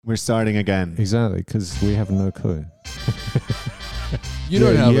We're starting again. Exactly, because we have no clue. You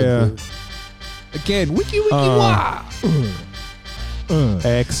don't have a clue. Again, wiki wah.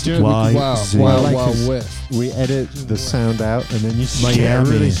 X, Just Y, Wow, Z. wow, Like wow, this- West. We edit the sound out and then you Miami.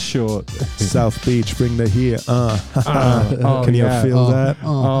 really short. South Beach, bring the heat. Oh, Can you yeah. feel that?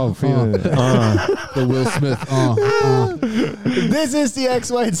 Oh, feel it. The Will Smith. This is the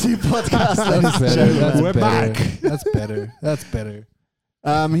XYZ podcast. That's better. That's We're better. back. That's better. That's better.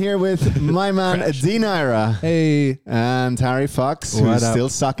 I'm here with my man Dinaira Hey. and Harry Fox, What who's up? still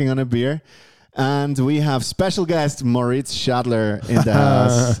sucking on a beer. And we have special guest Moritz Schädler in the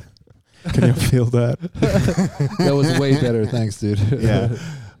house. Can you feel that? That was way better. Thanks, dude. Yeah.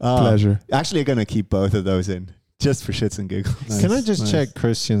 Pleasure. Actually, going to keep both of those in just for shits and giggles. Nice. Can I just Nice. check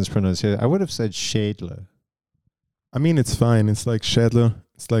Christian's pronunciation? I would have said Schädler. I mean, it's fine. It's like Schädler.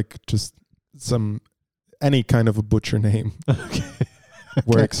 It's like just any kind of a butcher name. Okay.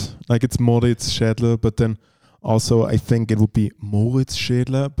 Works. Like it's Moritz Schädler, but then also I think it would be Moritz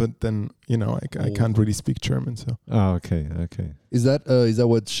Schädler, but then, I can't really speak German, so. Oh, okay. Is that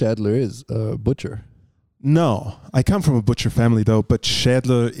what Schädler is? Butcher. No, I come from a butcher family though, but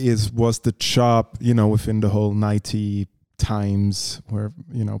Schädler was the job, within the whole 90 times where,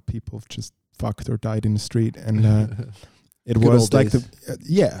 people have just fucked or died in the street. And it Good was old like days.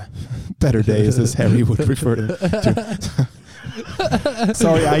 better days as Harry would refer to.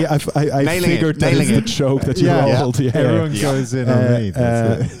 Sorry, I figured that is the joke that you rolled. Yeah. Everyone goes in on me.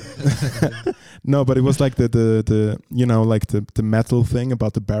 That's it. No, but it was like the like the metal thing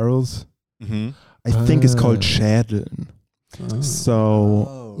about the barrels. Mm-hmm. I think it's called Schädeln.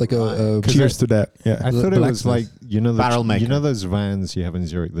 So Like a cheers to that. Yeah. I thought it was like Barrel maker. those vans you have in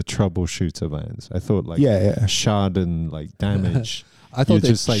Zurich, the troubleshooter vans. I thought like Yeah. shard and like damage. I thought You're they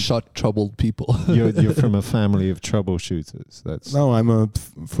just like- shot troubled people. You're from a family of troubleshooters. That's No, I'm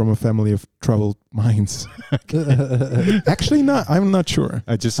from a family of troubled minds. Actually, not. I'm not sure.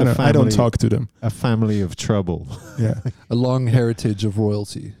 I just I don't talk to them. a family of trouble. Yeah. A long heritage of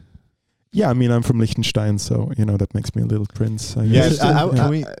royalty. Yeah, I mean, I'm from Liechtenstein, so that makes me a little prince. I Yes,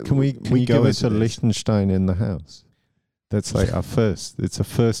 guess. Can you go give us a into this. Liechtenstein in the house? That's like our first. It's a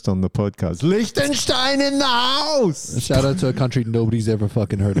first on the podcast. Liechtenstein in the house. Shout out to a country nobody's ever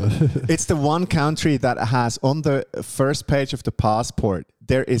fucking heard of. It's the one country that has on the first page of the passport,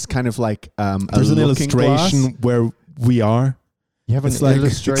 there is kind of like There's a an looking glass. illustration where we are. You have an It's like-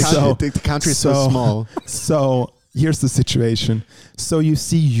 illustration. The country is so small. So here's the situation. So you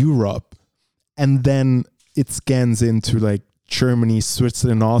see Europe, and then it scans into like Germany,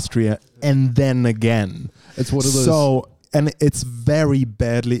 Switzerland, Austria, and then again. It's one of those. So, and it's very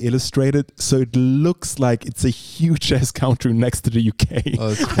badly illustrated. So it looks like it's a huge ass country next to the UK. Oh,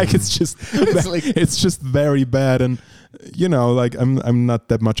 it's Like it's just, it's just very bad. And like I'm not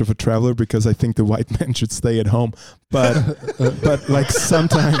that much of a traveler because I think the white man should stay at home. But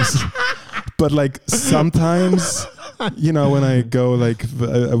sometimes, when I go, like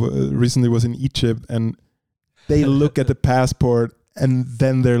I recently was in Egypt and they look at the passport and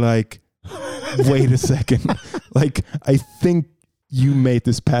then they're like, wait a second, like I think you made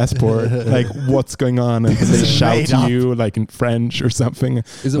this passport, like what's going on? And they shout made to up. you like in French or something.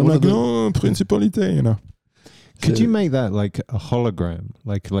 Is it I'm one like, of the? no, principalité, Could you make that like a hologram,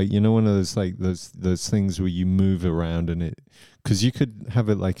 like one of those like those things where you move around and it, because you could have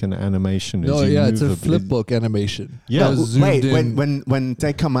it like an animation. No, as you yeah, it's a move flip book animation. Yeah. That was zoomed Wait, in. when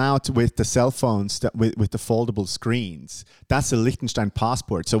they come out with the cell phones with the foldable screens, that's a Liechtenstein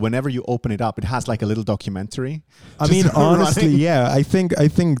passport. So whenever you open it up, it has like a little documentary. I mean, Just honestly, running. yeah. I think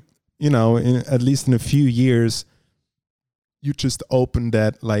at least in a few years, you just open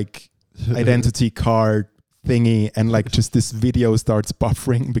that like identity card thingy and like just this video starts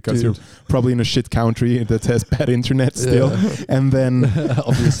buffering because you're probably in a shit country that has bad internet still. Yeah. And then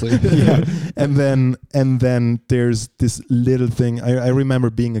Obviously. yeah, and then there's this little thing. I remember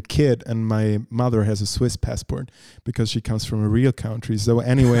being a kid and my mother has a Swiss passport because she comes from a real country. So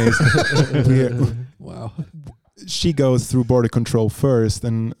anyways, Wow. she goes through border control first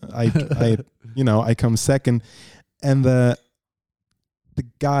and I come second, and the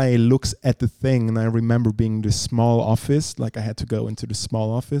guy looks at the thing, and I remember being in this small office, like I had to go into the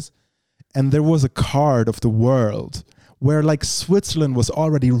small office, and there was a card of the world where like Switzerland was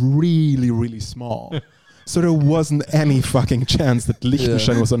already really, really small. So there wasn't any fucking chance that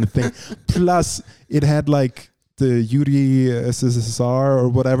Liechtenstein was on the thing. Plus it had like the UdSSR or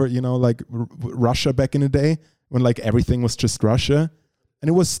whatever, like Russia back in the day when like everything was just Russia. And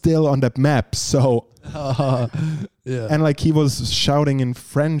it was still on that map. So, Yeah. and like he was shouting in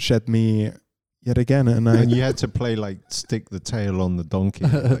French at me, yet again, and you had to play like stick the tail on the donkey.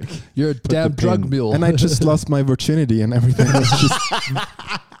 Like, You're a damn drug mule. and I just lost my virginity and everything. Was just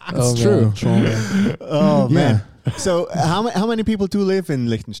it's true. Oh man. So how many people do live in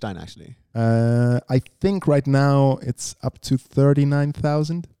Liechtenstein actually? I think right now it's up to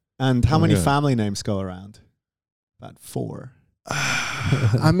 39,000. And how many family names go around? About 4.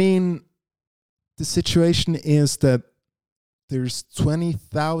 I mean, the situation is that there's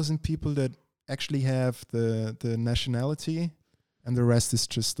 20,000 people that actually have the nationality, and the rest is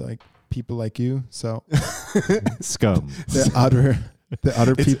just like people like you. So scum. The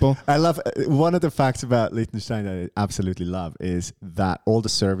other people. I love one of the facts about Liechtenstein that I absolutely love is that all the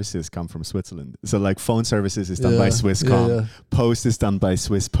services come from Switzerland. So like phone services is done by Swisscom, post is done by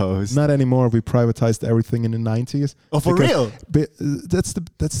Swiss Post. Not anymore. We privatized everything in the 90s. Oh, for real? That's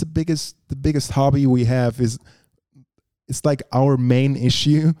the biggest hobby we have. Is it's like our main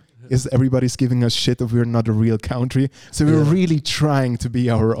issue is everybody's giving us shit that we're not a real country. So we're really trying to be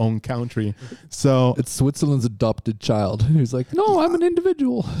our own country. So it's Switzerland's adopted child who's like, no, I'm an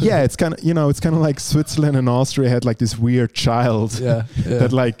individual. Yeah, it's kind of like Switzerland and Austria had like this weird child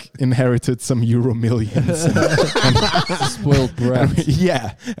that like inherited some Euro millions. Spoiled brat.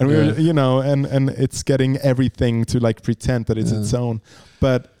 And we're and it's getting everything to like pretend that it's its own.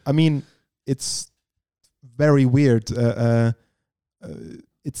 But I mean, it's very weird.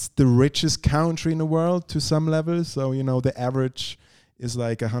 It's the richest country in the world to some level. So, the average is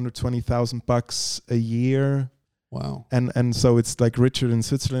like $120,000 a year. Wow. And so it's like richer than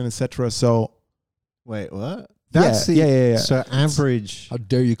Switzerland, etc. So wait, what? That's yeah. So average. How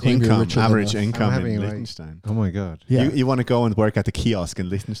dare you claim you're richer average than income in Liechtenstein. Oh my God. Yeah. You want to go and work at the kiosk in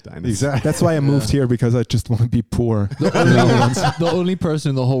Liechtenstein. Exactly. That's why I moved here, because I just want to be poor. The only person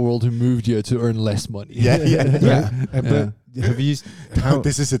in the whole world who moved here to earn less money. But have you?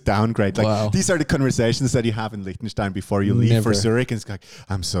 This is a downgrade. Like these are the conversations that you have in Liechtenstein before you leave for Zurich. And it's like,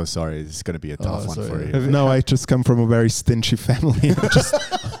 I'm so sorry, this is going to be a tough one for you. No, I just come from a very stingy family. I just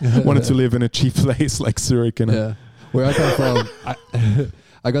wanted to live in a cheap place like Zurich. And where I come from,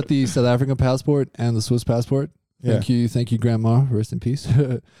 I got the South African passport and the Swiss passport. Thank you, Grandma. Rest in peace.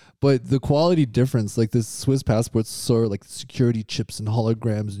 But the quality difference, like this Swiss passport's sort of like security chips and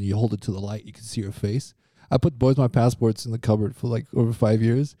holograms, and you hold it to the light, you can see your face. I put both my passports in the cupboard for like over 5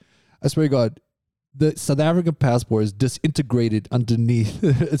 years. I swear to God, the South African passport is disintegrated underneath.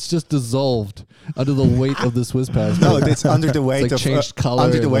 It's just dissolved under the weight of the Swiss passport. No, it's under the weight like of changed color,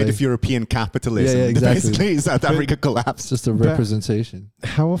 under the weight of European capitalism. Yeah, exactly. Basically, South Africa collapsed. It's just a representation.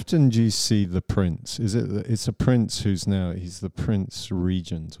 How often do you see the prince? It's a prince he's the prince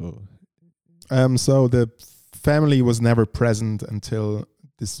regent, or? So the family was never present until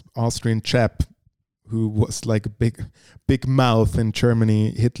this Austrian chap, who was like a big mouth in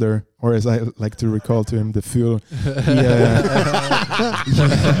Germany, Hitler, or as I like to recall to him, the Führer.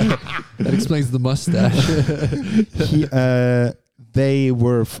 That explains the mustache. They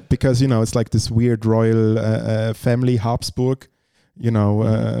were, because, it's like this weird royal family, Habsburg,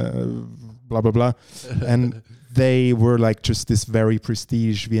 blah, blah, blah. And they were like just this very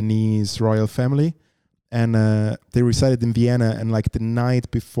prestige Viennese royal family. And they resided in Vienna, and like the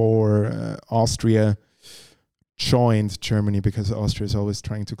night before Austria joined Germany, because Austria is always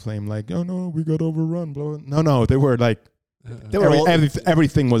trying to claim like, oh no, we got overrun, blah, blah. No, they were like,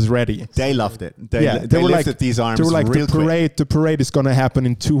 everything was ready. They loved it. They were lifted like, these arms. They were like, real the parade is gonna happen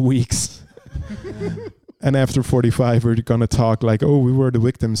in 2 weeks. And after 45, we're gonna talk like, oh, we were the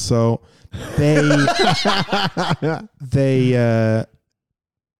victims. So they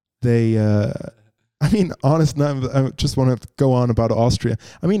I mean, honestly, I just want to go on about Austria.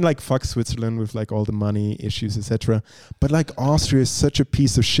 I mean, like, fuck Switzerland with like all the money issues, etc. But like, Austria is such a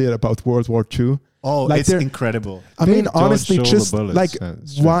piece of shit about World War II. Oh, like, it's incredible. I mean, honestly, just like,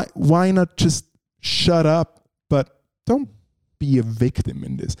 why not just shut up? But don't be a victim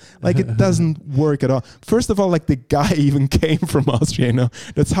in this. Like, it doesn't work at all. First of all, like, the guy even came from Austria.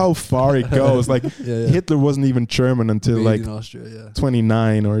 That's how far it goes. Like, Hitler wasn't even German until like Austria,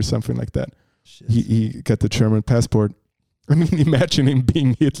 29 or something like that. He got the German passport. I mean, imagine him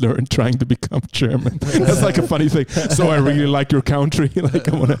being Hitler and trying to become German. That's like a funny thing. So I really like your country. Like,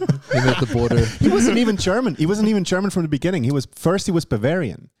 I want to. At the border. He wasn't even German. He wasn't even German from the beginning. He was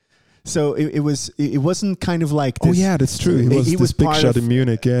Bavarian. So it wasn't kind of like this. Oh yeah, that's true. He was big shot in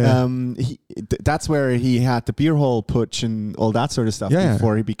Munich. Yeah. That's where he had the beer hall putsch and all that sort of stuff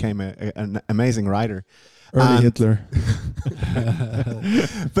before he became an amazing writer. Early Hitler.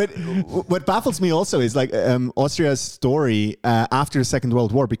 But what baffles me also is like Austria's story after the Second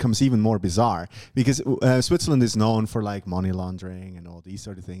World War becomes even more bizarre because Switzerland is known for like money laundering and all these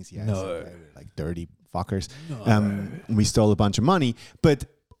sort of things. Yes, like dirty fuckers. We stole a bunch of money, but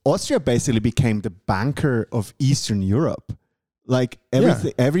Austria basically became the banker of Eastern Europe. Like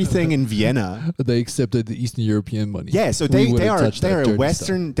everything in Vienna, they accepted the Eastern European money. Yeah, so they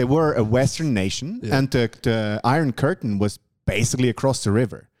were a Western nation, and the Iron Curtain was basically across the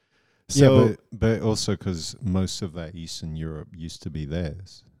river. So, but also because most of that Eastern Europe used to be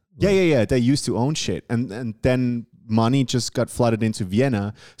theirs. Yeah. They used to own shit, and then money just got flooded into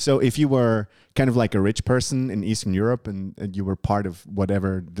Vienna. So if you were kind of like a rich person in Eastern Europe and you were part of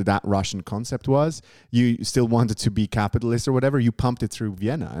whatever that Russian concept was, you still wanted to be capitalist or whatever, you pumped it through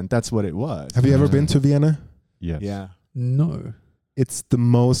Vienna, and that's what it was. Have you ever been to Vienna? Yes. Yeah. No. It's the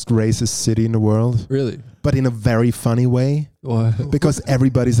most racist city in the world. Really? But in a very funny way. Because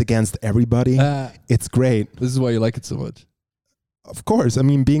everybody's against everybody. It's great. This is why you like it so much. Of course. I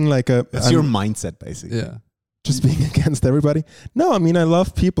mean, being like a... It's your mindset, basically. Yeah. Just being against everybody. No, I mean, I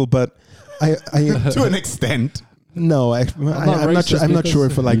love people, but I to an extent. No, I'm not sure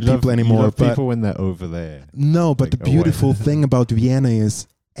if I like people anymore. You love but people when they're over there. No, but like the beautiful thing about Vienna is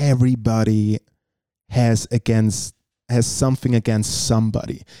everybody has something against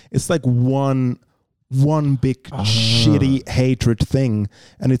somebody. It's like one big shitty hatred thing,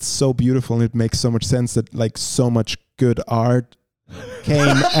 and it's so beautiful, and it makes so much sense that like so much good art came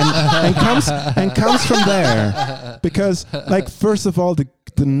and comes from there. Because like first of all, the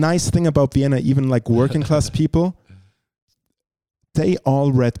nice thing about Vienna, even like working class people, they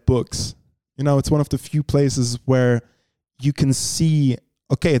all read books. You know, it's one of the few places where you can see,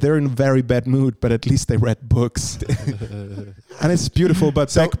 okay, they're in a very bad mood, but at least they read books. And it's beautiful.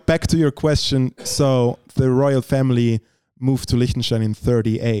 But back to your question. So the royal family moved to Liechtenstein in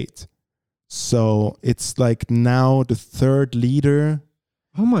 1938. So it's like now the third leader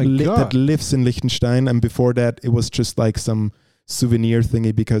that lives in Liechtenstein. And before that, it was just like some souvenir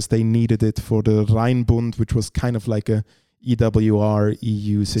thingy because they needed it for the Rheinbund, which was kind of like a EWR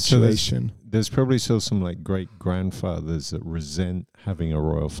EU situation. So there's probably still some like great grandfathers that resent having a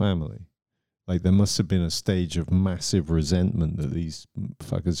royal family. Like there must have been a stage of massive resentment that these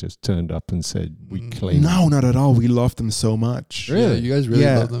fuckers just turned up and said, we claim. No, not at all. We love them so much. Really? You guys really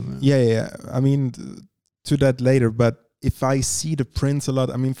love them? Man. Yeah. I mean, to that later. But if I see the prince a lot,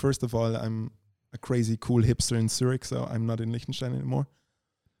 I mean, first of all, I'm a crazy cool hipster in Zurich, so I'm not in Liechtenstein anymore.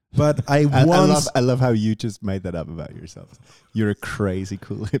 But I love how you just made that up about yourself. You're a crazy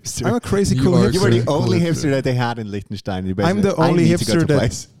cool hipster. I'm a crazy cool hipster. You were the only hipster that they had in Liechtenstein. I'm the only hipster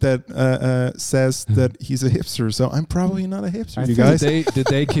that says that he's a hipster. So I'm probably not a hipster. You guys, did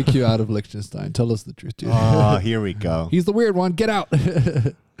they kick you out of Liechtenstein? Tell us the truth, dude. Oh, here we go. He's the weird one. Get out.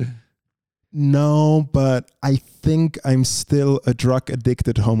 No, but I think I'm still a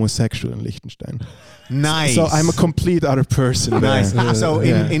drug-addicted homosexual in Liechtenstein. Nice. So I'm a complete other person. Nice. So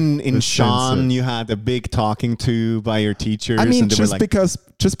in Sean, you had a big talking to by your teachers. I mean, and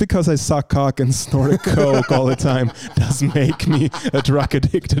just because I suck cock and snort a coke all the time doesn't make me a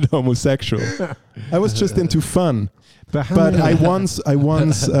drug-addicted homosexual. I was just into fun. But I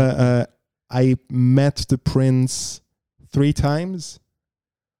met the prince 3 times.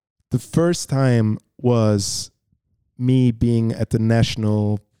 The first time was me being at the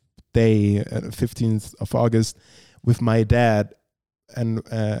National Day, 15th of August, with my dad, and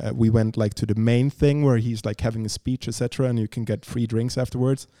we went like to the main thing where he's like having a speech, etc., and you can get free drinks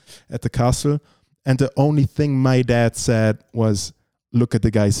afterwards at the castle. And the only thing my dad said was, "Look at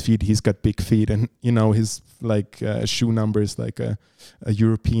the guy's feet; he's got big feet." And you know his like shoe number is like a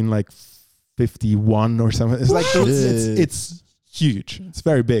European like 51 or something. It's like it's huge. It's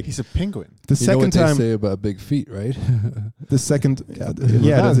very big. He's a penguin. The second time they say about big feet, right? The second,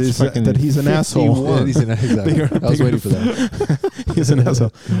 that he's an asshole. Yeah, he's an exactly. I was waiting for that. He's an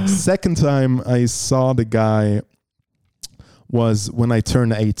asshole. Second time I saw the guy was when I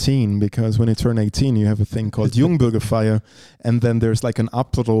turned 18, because when you turn 18, you have a thing called Jungbürgerfeier, and then there's like an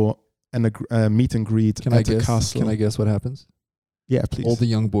Apero and a meet and greet at the castle. Can I guess what happens? Yeah, please. All the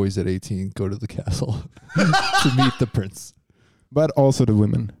young boys at 18 go to the castle to meet the prince. But also the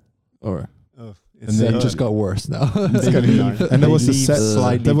women. And then it just got worse now. And that was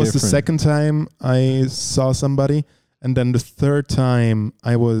the second time I saw somebody. And then the third time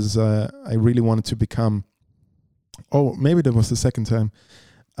I really wanted to become, maybe that was the second time.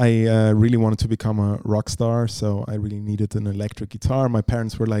 I really wanted to become a rock star. So I really needed an electric guitar. My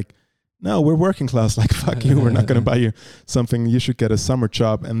parents were like, no, we're working class. Like, fuck you. We're not going to buy you something. You should get a summer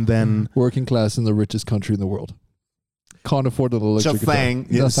job. And then working class in the richest country in the world. Can't afford an electric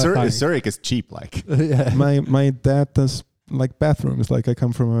guitar. Zurich is cheap. Like, my dad does like bathrooms. Like, I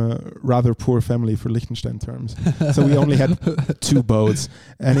come from a rather poor family for Liechtenstein terms, so we only had 2 boats.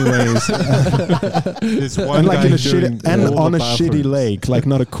 Anyways, There's one and like guy in a doing shitty and all on the a shitty bathrooms. lake, like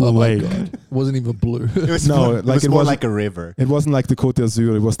not a cool Oh my lake. God. Wasn't even blue. it was No, more, like it was it more was- like a river. It wasn't like the Côte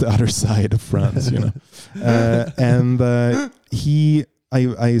d'Azur. It was the other side of France, you know.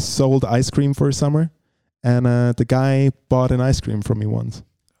 I sold ice cream for a summer, and the guy bought an ice cream from me once.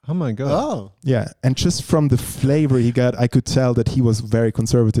 Oh my God. Oh, Yeah, and just from the flavor he got, I could tell that he was very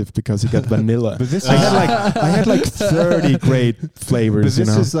conservative because he got vanilla. But this I had like 30 great flavors. But this you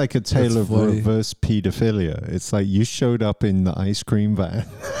know? is like a tale That's of funny. reverse pedophilia. It's like you showed up in the ice cream van,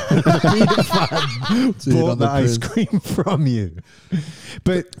 bought the ice cream from you.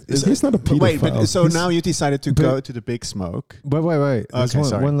 But He's not a pedophile. wait, but so He's- now you decided to But- go to the big smoke. wait. There's Okay,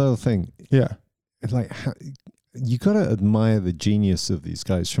 sorry. one little thing. yeah. It's like you got to admire the genius of these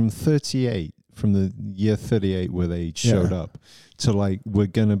guys from the year 38 where they showed up to like we're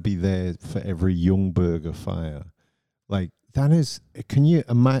gonna be there for every Jungberger fire. Like that is, can you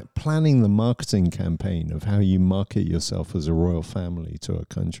imagine planning the marketing campaign of how you market yourself as a royal family to a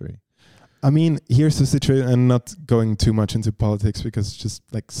country? I mean, here's the situation, and not going too much into politics because it just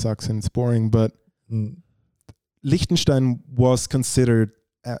like sucks and it's boring, but Liechtenstein was considered,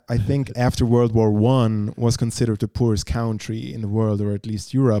 I think after World War I, was considered the poorest country in the world, or at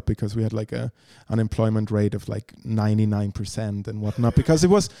least Europe, because we had like a unemployment rate of like 99% and whatnot. Because it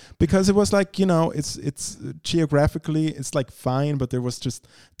was like, you know, it's geographically it's like fine, but there was just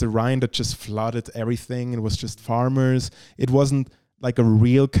the Rhine that just flooded everything. It was just farmers. It wasn't like a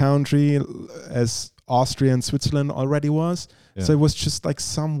real country as Austria and Switzerland already was. Yeah. So it was just like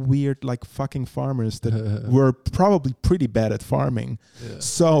some weird like fucking farmers that were probably pretty bad at farming. Yeah.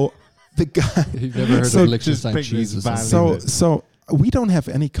 So the guy You've never heard So of Liechtenstein just pick cheese or this something? value. so we don't have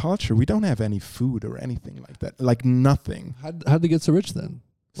any culture. We don't have any food or anything like that. Like nothing. How'd they get so rich then?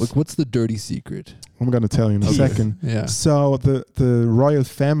 Like, what's the dirty secret? I'm gonna tell you in a second. Yeah. So the royal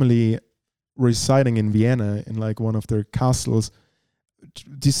family residing in Vienna in like one of their castles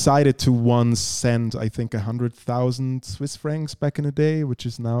decided to once send, I think, 100,000 Swiss francs back in the day, which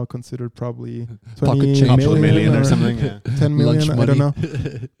is now considered probably 20 Pocket change. Couple million million or or something. Yeah. 10 million, Lunch I don't know.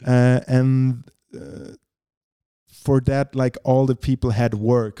 money. And for that, like all the people had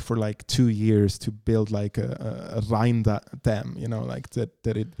work for like 2 years to build like a Rhine dam, you know, like that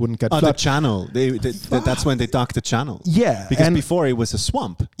it wouldn't get Oh, the flooded. channel. That's when they dug the channel. Yeah, Because and before it was a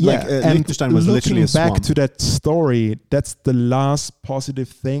swamp. yeah, Like, and Liechtenstein was looking literally a back swamp. to that story, that's the last positive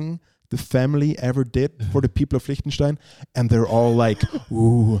thing the family ever did for the people of Liechtenstein, and they're all like,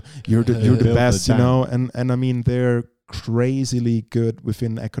 "Ooh, you're the Build the best," you dam. know. And I mean, they're crazily good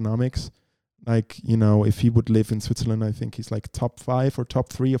within economics. Like, you know, if he would live in Switzerland, I think he's like top 5 or top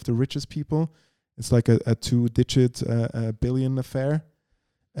 3 of the richest people. It's like a 2-digit billion affair.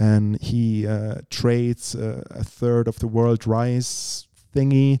 And he trades a third of the world rice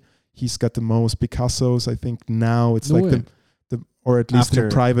thingy. He's got the most Picassos. I think now it's No like way. the or at least After-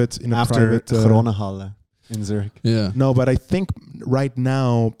 in a private After Kronehalle in Zurich. Yeah. no, but I think right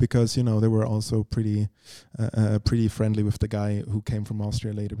now, because, you know, they were also pretty friendly with the guy who came from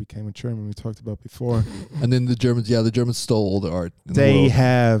Austria, later became a German, we talked about before. And then the Germans stole all the art. In the They world.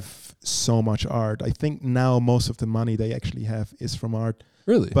 have so much art. I think now most of the money they actually have is from art.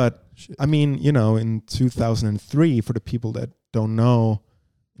 Really? But Shit. I mean, you know, in 2003, for the people that don't know,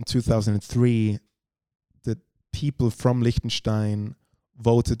 in 2003, the people from Liechtenstein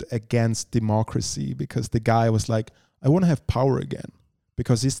voted against democracy because the guy was like, I want to have power again.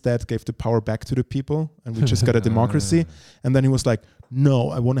 Because his dad gave the power back to the people and we just got a democracy. And then he was like, no,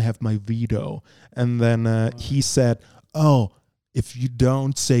 I want to have my veto. And then he said, oh, if you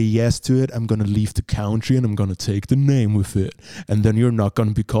don't say yes to it, I'm going to leave the country and I'm going to take the name with it. And then you're not going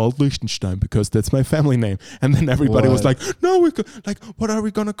to be called Liechtenstein because that's my family name. And then everybody was like, no, what are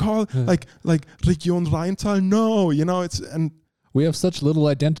we going to call? like Region Rheintal? No, you know, and We have such little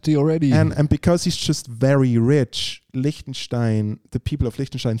identity already. and because he's just very rich, Liechtenstein, the people of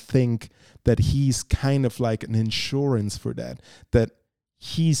Liechtenstein think that he's kind of like an insurance for that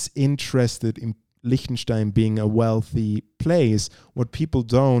he's interested in Liechtenstein being a wealthy place. What people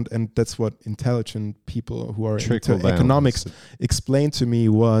don't, and that's what intelligent people who are Trickle into down. economics explained to me,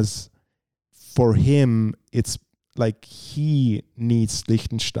 was for him, it's like he needs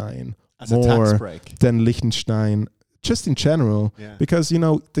Liechtenstein As a tax more break. than Liechtenstein just in general. Yeah. Because, you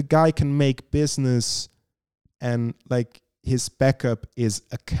know, the guy can make business and like his backup is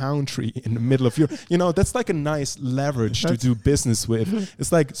a country in the middle of Europe. You know, that's like a nice leverage to do business with.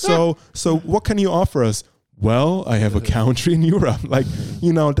 It's like, so what can you offer us? Well, I have a country in Europe. Like,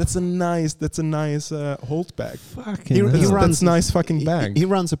 you know, that's a nice holdback. That's nice fucking bag. He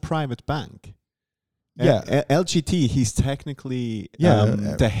runs a private bank. Yeah. LGT, he's technically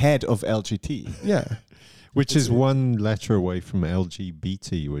the head of LGT. Yeah. Which is one letter away from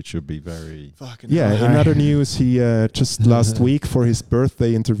LGBT, which would be very... In other news, he just last week for his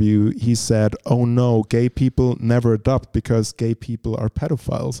birthday interview, he said, "Oh no, gay people never adopt because gay people are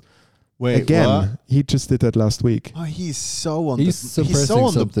pedophiles." Wait, again, what? He just did that last week. Oh, he's so on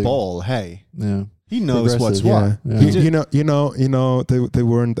something. the ball. Hey, yeah, he knows what's what. Yeah. You know, they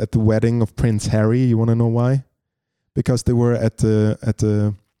weren't at the wedding of Prince Harry. You want to know why? Because they were at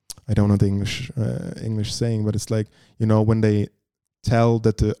the I don't know the English saying, but it's like, you know, when they tell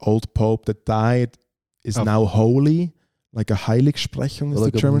that the old pope that died is now holy, like a Heiligsprechung is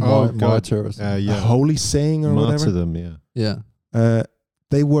like the German word. martyr, a holy saying or whatever. Martyrdom, yeah.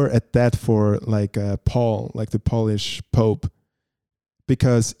 They were at that for like Paul, like the Polish pope,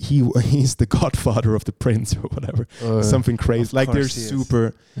 because he's the godfather of the prince or whatever, something crazy. Like they're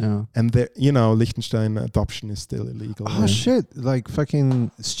super, and they, you know, Liechtenstein adoption is still illegal. Oh shit! Like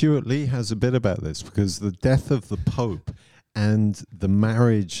fucking Stuart Lee has a bit about this, because the death of the Pope and the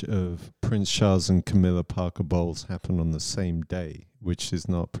marriage of Prince Charles and Camilla Parker Bowles happened on the same day, which is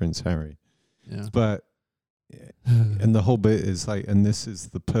not Prince Harry. Yeah. But and the whole bit is like, and this is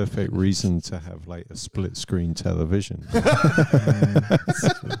the perfect reason to have like a split screen television.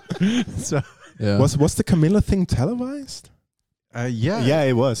 So, was the Camilla thing televised? Yeah,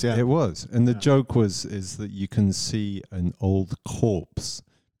 it was. Yeah, it was. And the joke is that you can see an old corpse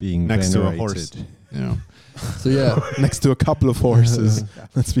being next venerated. to a horse. Yeah. So next to a couple of horses.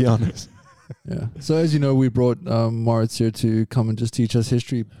 Let's be honest. Yeah. So as you know, we brought Moritz here to come and just teach us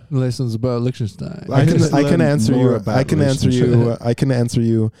history lessons about Liechtenstein. I can answer you. I can answer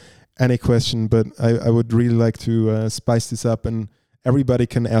you any question, but I would really like to spice this up, and everybody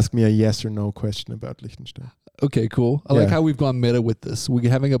can ask me a yes or no question about Liechtenstein. Okay, cool. I like how we've gone meta with this.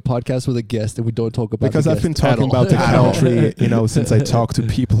 We're having a podcast with a guest, and we don't talk about because I've been talking about the country, you know, since I talk to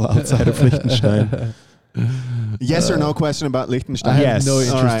people outside of Liechtenstein. Yes or no question about Liechtenstein? I have no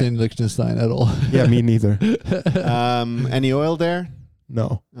interest in Liechtenstein at all. Yeah, me neither. Any oil there?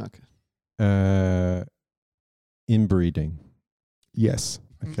 No. Okay. Inbreeding. Yes.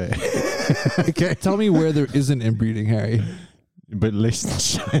 Okay. Okay. Tell me where there isn't inbreeding, Harry. But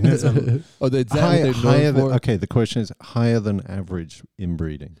Liechtenstein is higher than, okay, the question is higher than average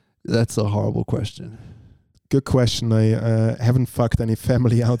inbreeding. That's a horrible question. Good question. I haven't fucked any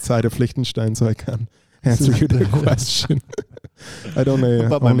family outside of Liechtenstein, so I can't answer you that question. I don't know.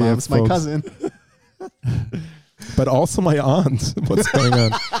 But my mom's my cousin. But also my aunt. What's going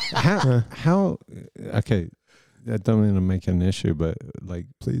on? How? Okay, I don't mean to make an issue, but like,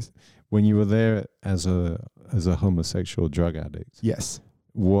 please. When you were there as a homosexual drug addict, yes,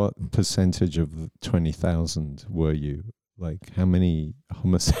 what percentage of the 20,000 were you? Like, how many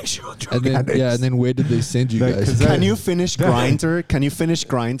homosexual drug addicts? Yeah, and then where did they send you guys? Can you finish Grindr? Can you finish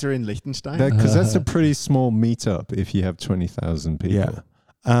Grindr in Liechtenstein? Because that's a pretty small meetup if you have 20,000 people. Yeah.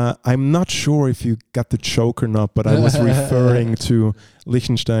 I'm not sure if you got the joke or not, but I was referring to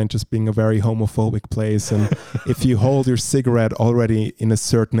Liechtenstein just being a very homophobic place, and if you hold your cigarette already in a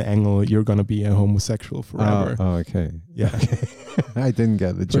certain angle, you're gonna be a homosexual forever. Oh, okay. Yeah. I didn't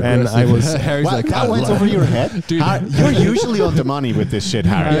get the joke. And I was Harry's what, like, that went over your head? Dude, you're usually on the money with this shit,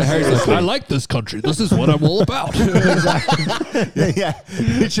 Harry. Yeah, Harry's like, I like this country. This is what I'm all about. Yeah.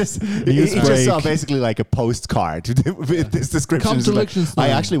 He just saw basically like a postcard with this description. Come to like, Liechtenstein. I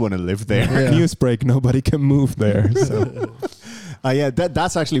actually want to live there. Yeah. Newsbreak, nobody can move there. So. Yeah,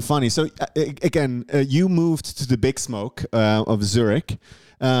 that's actually funny. So again, you moved to the big smoke of Zurich.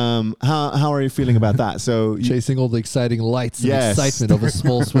 How are you feeling about that? So chasing all the exciting lights and excitement of a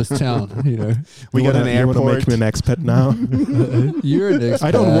small Swiss town. You know, we got an airport. You want to make me an expat now? You're an expat.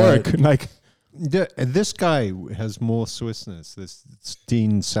 I don't work like. This guy has more Swissness. This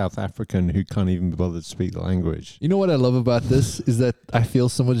Dean South African who can't even bother to speak the language. You know what I love about this is that I feel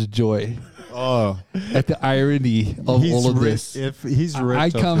so much joy. At the irony of all of this. If he's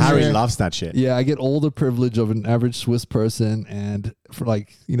Harry loves that shit. Yeah, I get all the privilege of an average Swiss person, and for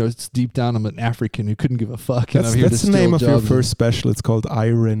like, you know, it's deep down I'm an African who couldn't give a fuck. That's the name of your first special. It's called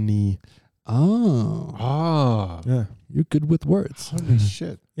Irony. Oh. Yeah. You're good with words. Holy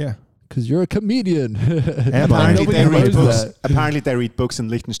shit. Yeah. Because you're a comedian. Apparently they read books in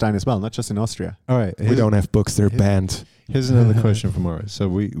Liechtenstein as well, not just in Austria. All right. We don't have books. They're banned. Here's another question from Moritz. So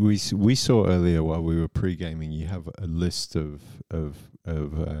we saw earlier while we were pre-gaming, you have a list of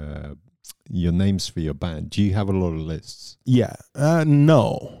your names for your band. Do you have a lot of lists? Yeah.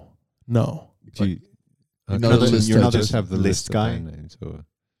 No. Do you? You're not a list you taker. just have the List list guy? of band names, or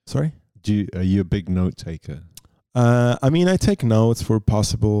Sorry? are you a big note taker? I mean, I take notes for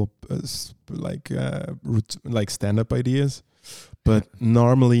possible like stand-up ideas, but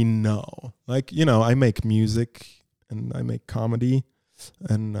normally no. Like, I make music and I make comedy,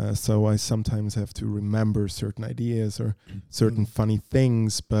 and so I sometimes have to remember certain ideas or certain funny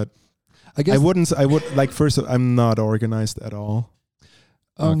things. But I guess first, I'm not organized at all.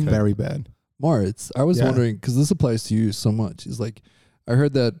 Okay. Very bad. Moritz, I was Yeah. wondering, because this applies to you so much. Is like, I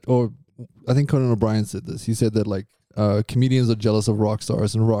heard that, or I think Conan O'Brien said this. He said that like comedians are jealous of rock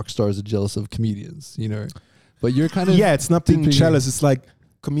stars and rock stars are jealous of comedians. But you're kind of It's not being dipping- jealous. It's like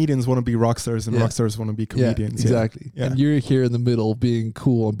comedians want to be rock stars and Yeah. rock stars want to be Yeah, comedians. exactly. Yeah. And you're here in the middle, being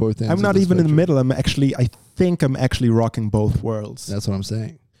cool on both ends. I'm of not the even in the spectrum. middle. I think I'm actually rocking both worlds. That's what I'm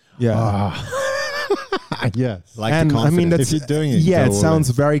saying. Yeah. Yes. Like And the I mean, confidence. that's If you're doing it, yeah, go it all sounds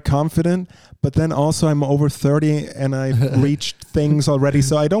in. very confident, but then also I'm over 30 and I've reached things already,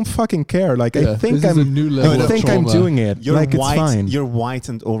 so I don't fucking care. Like Yeah, I think this is a new level I of think I'm trauma. doing it. You're like white. it's fine. You're white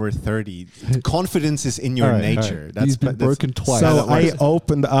and over 30. Confidence is in your All right, nature. He's been that's broken twice. So that I works.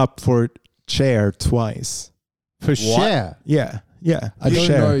 opened up for Chair twice. For share. Yeah. I don't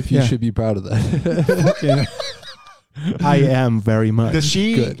Cher, know if you yeah. should be proud of that. I am very much. Does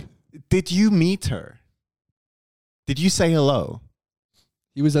she? Good. Did you meet her? Did you say hello?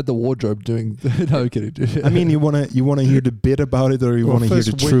 He was at the wardrobe doing. No, I'm kidding. I mean, you wanna hear the bit about it, or you wanna hear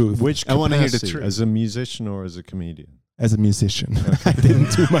the truth? Which I wanna hear the capacity, truth. as a musician or as a comedian? As a musician, I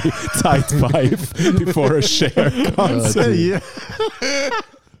didn't do my tight five before a Cher concert.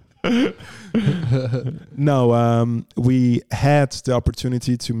 No, we had the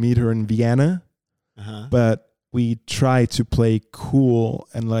opportunity to meet her in Vienna, Uh-huh. but we tried to play cool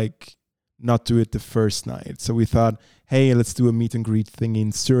and like not do it the first night. So we thought, hey, let's do a meet and greet thing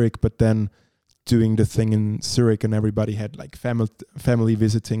in Zurich, but then doing the thing in Zurich and everybody had like family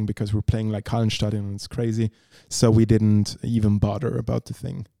visiting because we're playing like Hallenstadion and it's crazy. So we didn't even bother about the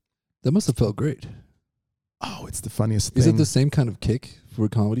thing. That must have felt great. Oh, it's the funniest Is thing. it the same kind of kick for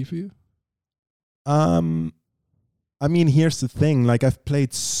comedy for you? I mean, here's the thing. Like, I've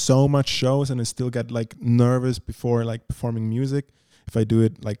played so much shows and I still get like nervous before like performing music. If I do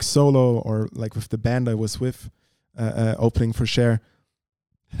it like solo or like with the band I was with, opening for Cher.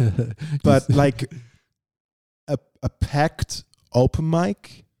 But like a packed open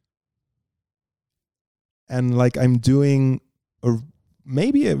mic, and like I'm doing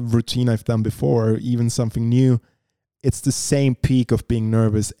maybe a routine I've done before, or even something new. It's the same peak of being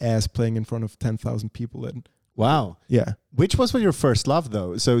nervous as playing in front of 10,000 people. And Wow. yeah. Which was your first love,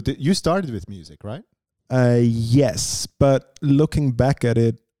 though? So you started with music, right? Yes, but looking back at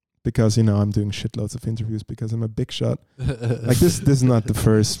it, because I'm doing shitloads of interviews because I'm a big shot. Like this is not the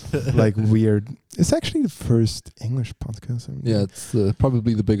first like weird. It's actually the first English podcast. Yeah, it's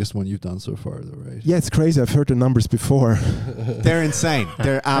probably the biggest one you've done so far, though, right? Yeah, it's crazy. I've heard the numbers before. They're insane.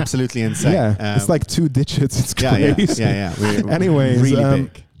 They're absolutely insane. Yeah, it's like 2 digits. It's yeah, crazy. yeah. We're Anyways, really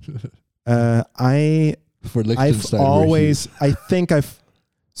big. For I've Liechtenstein, always,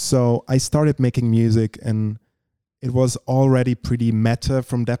 so I started making music and it was already pretty meta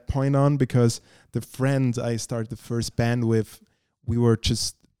from that point on, because the friend I started the first band with, we were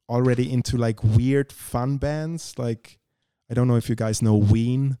just already into like weird fun bands. Like, I don't know if you guys know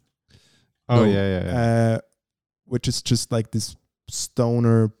Ween. Oh, yeah. Which is just like this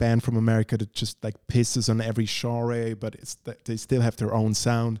stoner band from America that just like pisses on every genre, but they still have their own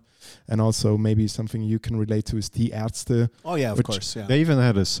sound. And also maybe something you can relate to is Die Ärzte. Oh, yeah, of which- course. Yeah. They even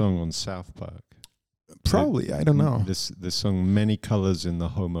had a song on South Park. Probably, I don't know. This song, Many Colors in the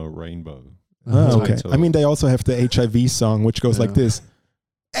Homo Rainbow. Oh, okay. Title. I mean, they also have the HIV song, which goes like Yeah. this.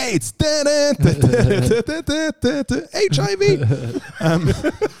 AIDS, HIV.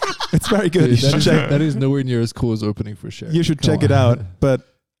 It's very good. Dude, You should check. that is nowhere near as cool as opening for Cher. You should Come check it on. out. But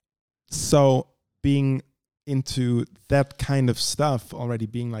so being into that kind of stuff, already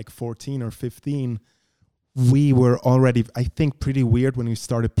being like 14 or 15, we were already, I think, pretty weird when we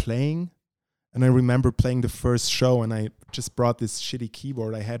started playing. And I remember playing the first show and I just brought this shitty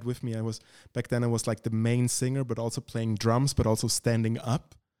keyboard I had with me. Back then I was like the main singer, but also playing drums, but also standing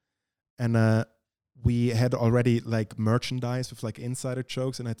up. And we had already like merchandise with like insider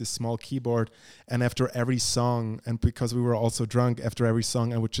jokes, and I had this small keyboard, and after every song, and because we were also drunk, after every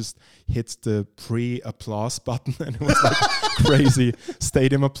song I would just hit the pre-applause button, and it was like crazy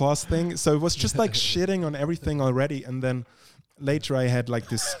stadium applause thing. So it was just like shitting on everything already. And then later I had like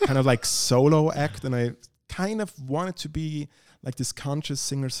this kind of like solo act, and I kind of wanted to be like this conscious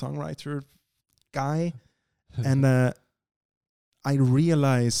singer-songwriter guy. And I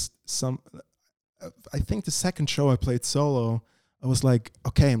realized I think the second show I played solo, I was like,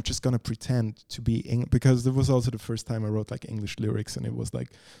 okay, I'm just going to pretend to be English, because it was also the first time I wrote like English lyrics, and it was like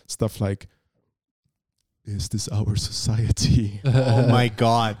stuff like, is this our society? Oh my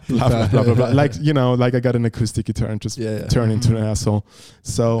God. Blah, blah, blah, blah, blah. Like, you know, like I got an acoustic guitar and just turned into an asshole.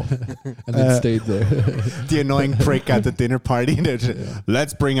 So, and then stayed there. The annoying prick at the dinner party.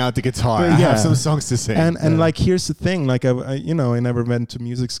 Let's bring out the guitar. I have some songs to sing. And like, here's the thing. Like, I never went to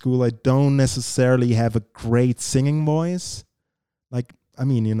music school. I don't necessarily have a great singing voice. Like, I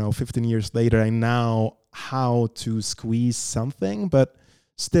mean, 15 years later, I know how to squeeze something, but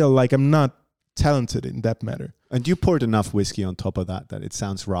still, like, I'm not talented in that matter. And you poured enough whiskey on top of that it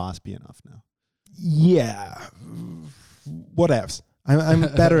sounds raspy enough now. Yeah, whatevs. I'm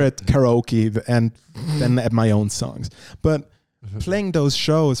better at karaoke than at my own songs. But playing those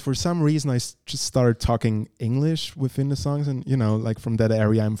shows, for some reason, I just started talking English within the songs, and like from that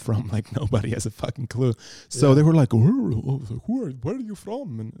area I'm from, like nobody has a fucking clue. So they were like, "Where are you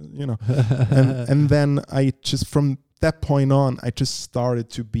from?" And and then I just, from that point on, I just started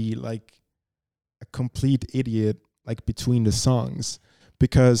to be like a complete idiot, like between the songs,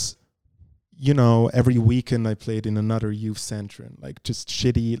 because every weekend I played in another youth center, and like just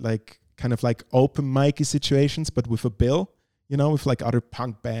shitty, like kind of like open micy situations, but with a bill, with like other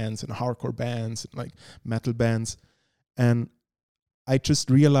punk bands and hardcore bands and like metal bands. And I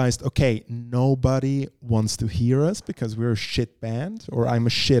just realized, okay, nobody wants to hear us because we're a shit band, or I'm a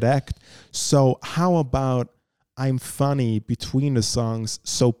shit act. So how about I'm funny between the songs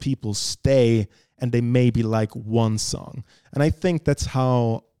so people stay and they maybe like one song. And I think that's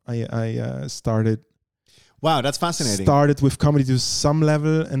how I started. Wow, that's fascinating. Started with comedy to some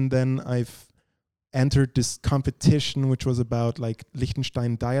level, and then I've entered this competition, which was about like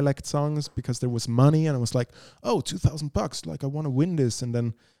Liechtenstein dialect songs, because there was money, and I was like, oh, $2,000, like I want to win this. And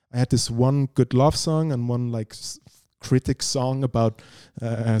then I had this one good love song and one like critic song about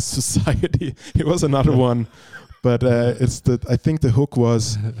society. It was another one. But I think the hook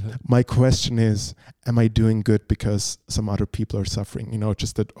was, my question is, am I doing good because some other people are suffering?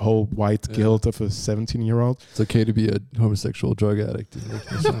 Just that whole white guilt of a 17-year-old. It's okay to be a homosexual drug addict.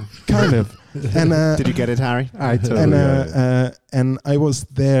 Kind of. And did you get it, Harry? I totally and I was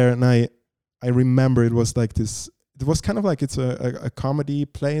there, and I remember it was like this. It was kind of like, it's a comedy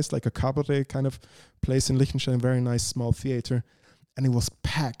place, like a cabaret kind of place in Liechtenstein, very nice small theater. And it was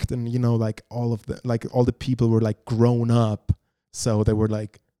packed, and like all the people were like grown up, so they were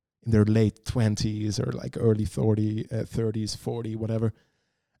like in their late 20s or like early 30s, 40, whatever.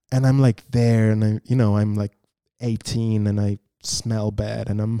 And I'm like there, and I'm like 18, and I smell bad,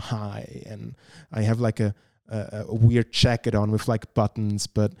 and I'm high, and I have like a weird jacket on with like buttons,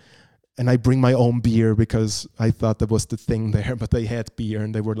 and I bring my own beer because I thought that was the thing there, but they had beer,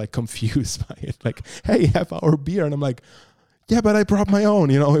 and they were like confused by it, like, hey, have our beer. And I'm like, yeah, but I brought my own.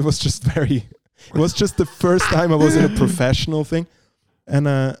 It was just it was just the first time I was in a professional thing. And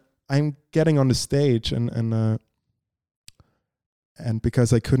I'm getting on the stage, and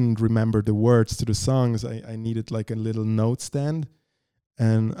because I couldn't remember the words to the songs, I needed like a little note stand.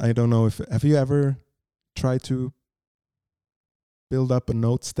 And I don't know have you ever tried to build up a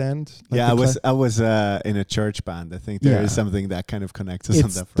note stand? Like yeah, I was in a church band. I think there is something that kind of connects us on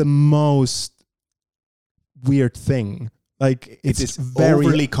that front. It's the most weird thing. Like it's very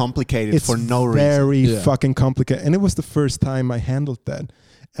overly complicated for no reason. Very fucking complicated. And it was the first time I handled that.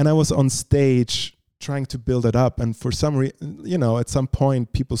 And I was on stage trying to build it up. And for some reason, at some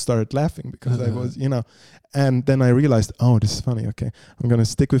point people started laughing because I was, and then I realized, oh, this is funny. Okay, I'm going to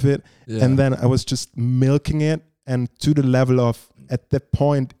stick with it. Yeah. And then I was just milking it. And to the level of, at that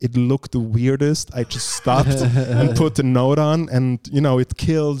point, it looked the weirdest. I just stopped and put the note on, and, it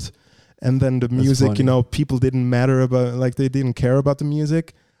killed. And then the music, people didn't matter about, like, they didn't care about the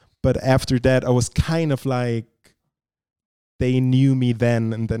music. But after that, I was kind of like, they knew me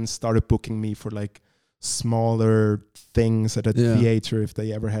then, and then started booking me for like smaller things at a theater if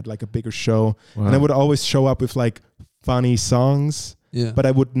they ever had like a bigger show. Wow. And I would always show up with like funny songs, but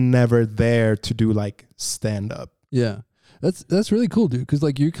I would never dare to do like stand up. Yeah. That's really cool, dude. Because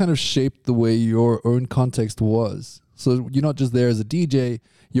like you kind of shaped the way your own context was. So you're not just there as a DJ,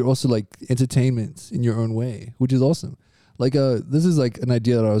 you're also like entertainment in your own way, which is awesome. Like this is like an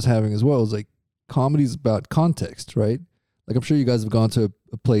idea that I was having as well. It's like comedy's about context, right? Like I'm sure you guys have gone to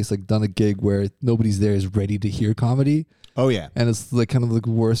a place, like done a gig where nobody's there is ready to hear comedy. Oh yeah, and it's like kind of the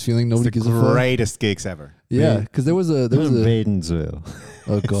worst feeling. Nobody gives a fuck. Greatest gigs ever. Yeah, because there was a Vaidensville.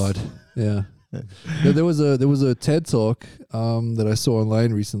 Oh God, yeah. There was a TED talk that I saw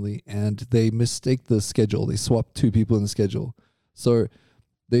online recently, and they mistake the schedule. They swapped two people in the schedule, so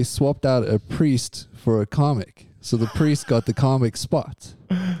they swapped out a priest for a comic. So the priest got the comic spot.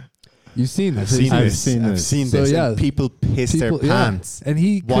 You've seen this. I've seen this. So, yeah, and people pissed their pants. And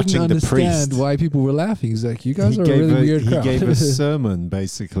he couldn't understand why people were laughing. He's like, you guys are a really weird crowd. He gave a sermon,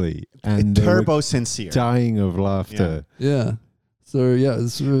 basically. And turbo sincere. Dying of laughter. Yeah. So, yeah.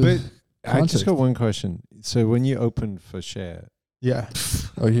 But I just got one question. So when you opened for Cher. Yeah.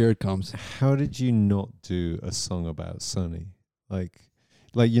 Oh, here it comes. How did you not do a song about Sonny? Like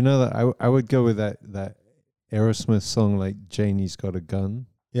you know that I would go with that Aerosmith song, like Janie's Got a Gun.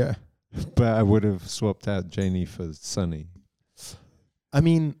 Yeah. But I would have swapped out Janie for Sonny. I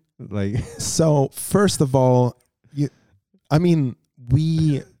mean, like, so first of all,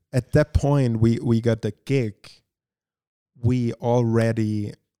 we at that point we got the gig. We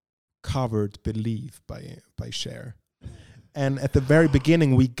already covered "Believe" by Cher, and at the very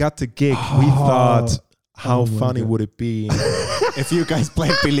beginning we got the gig. We thought, how funny would it be if you guys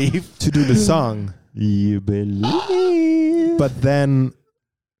played "Believe" to do the song? You believe, but then.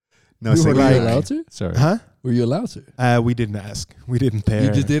 No, were you allowed to? Sorry. Huh? Were you allowed to? We didn't ask. We didn't pay.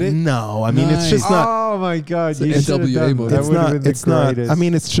 You just did it? No, I mean it's just not. Oh my God! You NWA mode. It's not. It's not. I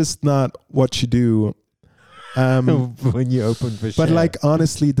mean, it's just not what you do. When you open for Cher. But like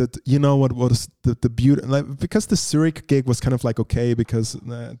honestly, that you know what was the beauty, like because the Zurich gig was kind of like okay because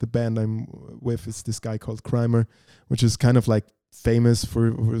the band I'm with is this guy called Kreimer, which is kind of like famous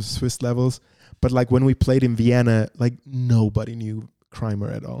for Swiss levels. But like when we played in Vienna, like nobody knew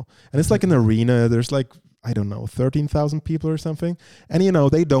Kreimer at all, and it's like an arena. There's like I don't know 13,000 people or something, and you know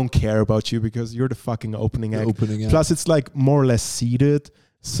they don't care about you because you're the fucking opening act. Plus, it's like more or less seated,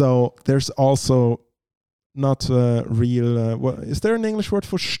 so there's also not a real. What is there an English word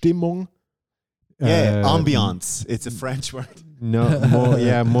for Stimmung? Yeah, ambiance. It's a French word.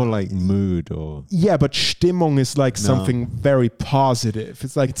 No, more like mood or. Yeah, but Stimmung is like something very positive.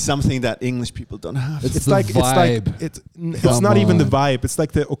 It's like it's something that English people don't have. It's like vibe. It's not even the vibe. It's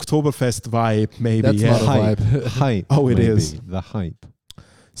like the Oktoberfest vibe, maybe. That's not a vibe. Hype. Oh, it is the hype.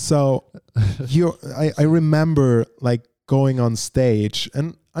 So, I remember like going on stage,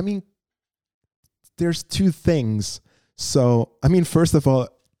 and I mean, there's two things. So, I mean, first of all,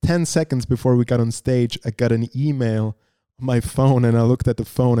 10 seconds before we got on stage, I got an email on my phone, and I looked at the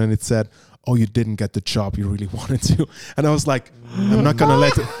phone, and it said, "Oh, you didn't get the job you really wanted to." And I was like, I'm not going to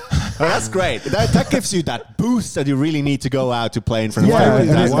let it. Oh, that's great. That gives you that boost that you really need to go out to play in front of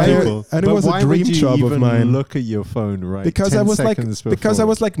 5,000 people. And it was a dream job of mine. Look at your phone, right? Because I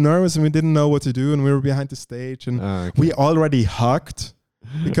was like nervous, and we didn't know what to do, and we were behind the stage, and we already hugged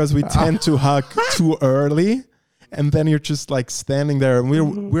because we tend to hug too early. And then you're just like standing there, and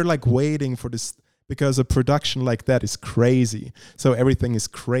we're like waiting for this, because a production like that is crazy. So everything is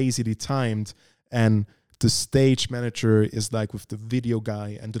crazily timed, and the stage manager is like with the video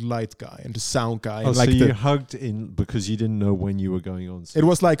guy and the light guy and the sound guy. Oh, and like so you hugged in because you didn't know when you were going on stage. It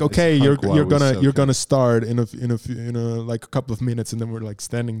was like, okay, you're gonna start in a like a couple of minutes, and then we're like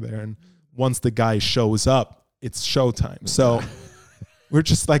standing there, and once the guy shows up, it's showtime. So. We're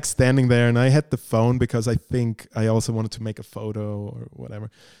just like standing there, and I had the phone because I think I also wanted to make a photo or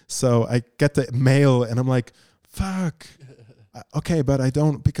whatever. So I get the mail, and I'm like, fuck. Okay, but I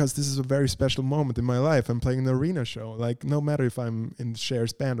don't, because this is a very special moment in my life. I'm playing an arena show. Like, no matter if I'm in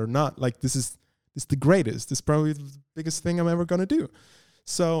Cher's band or not, like this is the greatest. This is probably the biggest thing I'm ever going to do.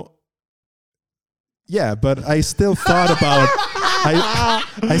 So, yeah, but I still thought about...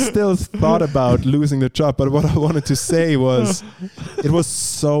 I still thought about losing the job, but what I wanted to say was it was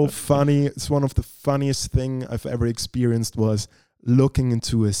so funny. It's one of the funniest thing I've ever experienced was looking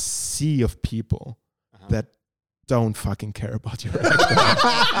into a sea of people that don't fucking care about your act.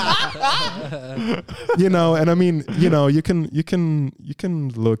 You know, and I mean, you know, you can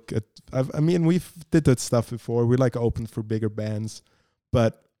look at, I mean, we've did that stuff before. We like opened for bigger bands,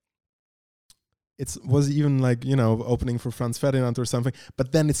 but it was even like, you know, opening for Franz Ferdinand or something,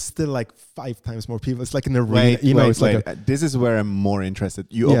 but then it's still like 5 times more people. It's like an arena. This is where I'm more interested.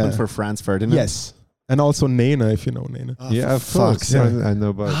 You opened for Franz Ferdinand? Yes. And also Nena, if you know Nena. Fuck. Yeah. I know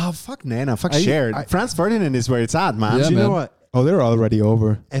about. Oh, fuck Nena. Fuck Cher. Franz Ferdinand is where it's at, man. Yeah, Do you know what? Oh, they're already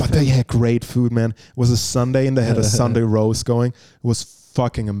over. But they had great food, man. It was a Sunday and they had a Sunday roast going. It was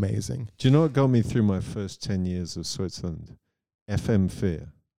fucking amazing. Do you know what got me through my first 10 years of Switzerland? FM4.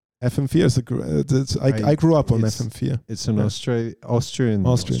 FM4 is I grew up on FM4. It's an Australian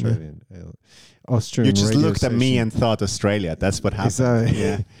You just radio looked at me station. and thought Australia. That's what happened. Exactly.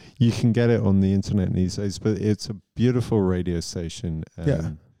 Yeah. You can get it on the internet these days, but it's a beautiful radio station.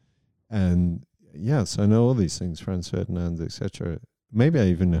 And yes, I know all these things, Franz Ferdinand, etc. Maybe I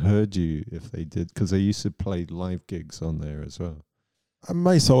even heard you if they did, because they used to play live gigs on there as well.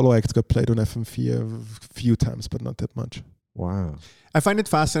 My solo act got played on FM4 a few times, but not that much. Wow. I find it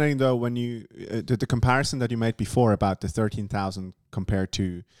fascinating, though, when you the comparison that you made before about the 13,000 compared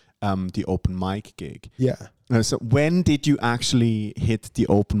to the open mic gig. Yeah. So when did you actually hit the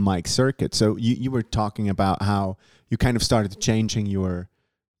open mic circuit? So you were talking about how you kind of started changing your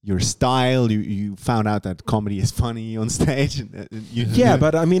style. You found out that comedy is funny on stage. And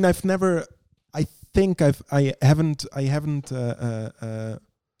But I mean, I've never.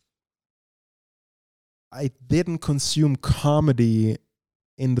 I didn't consume comedy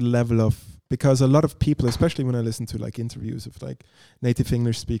in the level of, because a lot of people, especially when I listen to like interviews of like native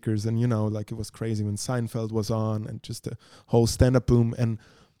English speakers, and like it was crazy when Seinfeld was on and just the whole stand-up boom. And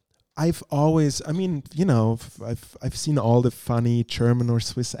I've always, I've seen all the funny German or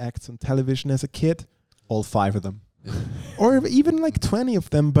Swiss acts on television as a kid. all 5 of them. Or even like 20 of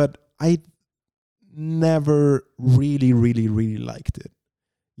them, but I never really, really, really liked it.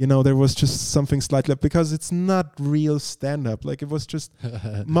 There was just something slightly, because it's not real stand-up. Like it was just,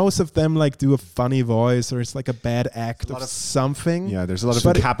 most of them like do a funny voice, or it's like a bad act of something. Yeah, there's a lot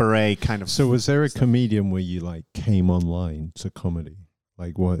of cabaret kind of. So was there a comedian where you like came online to comedy?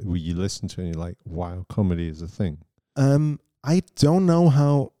 Like what were you listening to and you're like, wow, comedy is a thing? I don't know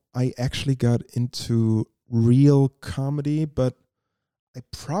how I actually got into real comedy, but it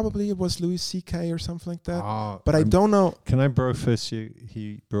was Louis C.K. or something like that. But I don't know. Can I profess you?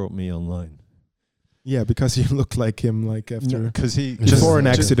 He brought me online. Yeah, because you look like him, like after because he before an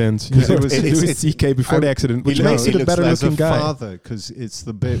accident. It was Louis C.K. before the accident, which makes it a better looking guy. Father, because it's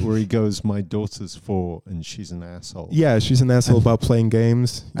the bit where he goes, "My daughter's 4 and she's an asshole." Yeah, she's an asshole about playing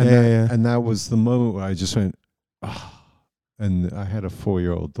games. And that was the moment where I just went, and I had a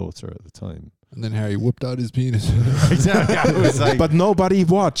 4-year-old daughter at the time. And then Harry whipped out his penis. Exactly. I was like, but nobody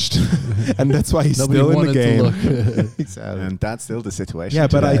watched, and that's why he's still in the game. Exactly. And that's still the situation. Yeah,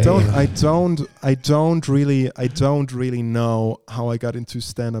 but today. I don't really know how I got into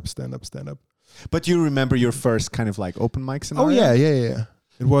stand up. But you remember your first kind of like open mic scenario? Oh yeah.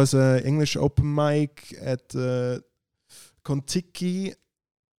 It was an English open mic at Kontiki,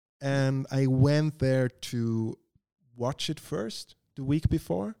 and I went there to watch it first the week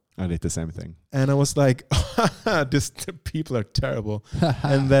before. I did the same thing. And I was like, the people are terrible.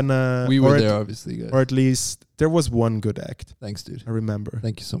 And then we were there, obviously, guys. Or at least there was one good act. Thanks, dude. I remember.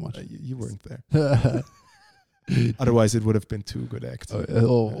 Thank you so much. You weren't there. Otherwise, it would have been 2 good acts. You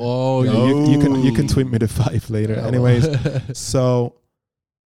can tweet me the 5 later. Anyways, so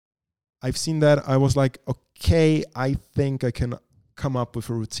I've seen that. I was like, okay, I think I can come up with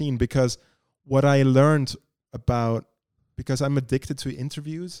a routine, because what I learned because I'm addicted to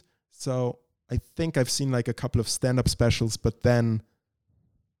interviews. So I think I've seen like a couple of stand-up specials, but then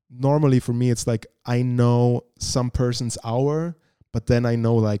normally for me, it's like I know some person's hour, but then I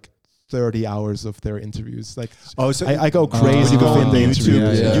know like 30 hours of their interviews. Like, so I go crazy within the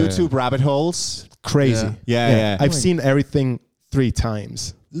interviews. YouTube rabbit holes. Crazy. Yeah. I've seen everything 3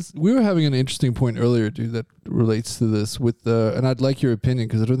 times. We were having an interesting point earlier, dude, that relates to this with and I'd like your opinion,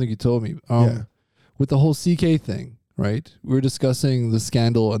 because I don't think you told me. With the whole CK thing. Right, we were discussing the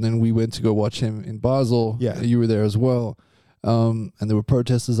scandal, and then we went to go watch him in Basel. Yeah, you were there as well, and there were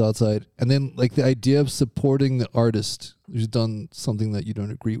protesters outside. And then, like, the idea of supporting the artist who's done something that you don't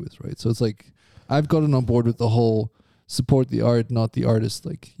agree with, right? So it's like I've gotten on board with the whole support the art, not the artist.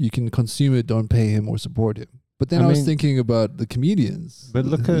 Like, you can consume it, don't pay him or support him. But then I was thinking about the comedians. But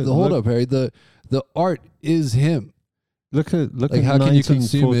look at hold up, Harry. The art is him. Look at how can you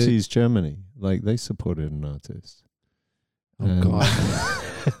consume it? 1940s Germany. Like, they supported an artist. Oh, God.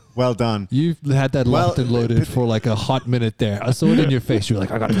 Well done. You've had that locked and loaded for like a hot minute there. I saw it in your face. You're like,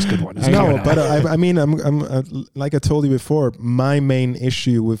 I got this good one. No, but I'm like I told you before, my main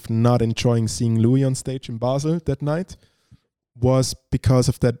issue with not enjoying seeing Louis on stage in Basel that night was because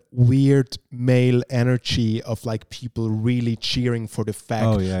of that weird male energy of like people really cheering for the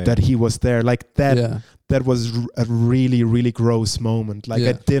fact that he was there. Like that. Yeah. That was a really, really gross moment. Like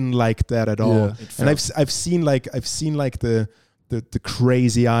I didn't like that at all. And I've seen the the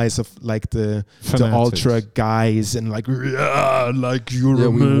crazy eyes of like the ultra guys and like you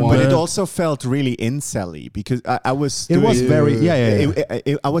remember. But it also felt really incel-y because I was. It was very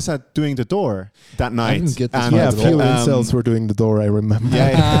I was doing the door that night. I didn't get this. A few incels were doing the door. I remember.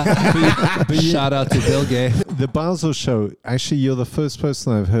 Shout out to Bill Gay. The Basel show. Actually, you're the first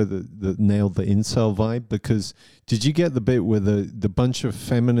person I've heard that nailed the incel vibe. Because did you get the bit where the bunch of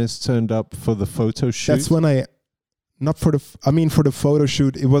feminists turned up for the photo shoot? That's when for the photo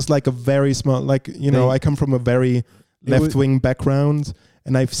shoot, it was like a very small, like, I come from a very left-wing background,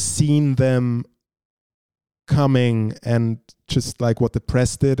 and I've seen them coming and just like what the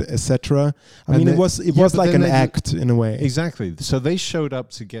press did, etc. It was like an act in a way. Exactly. So they showed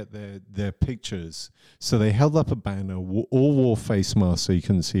up to get their pictures. So they held up a banner, all wore face masks so you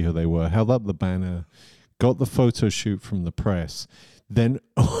couldn't see who they were, held up the banner, got the photo shoot from the press. Then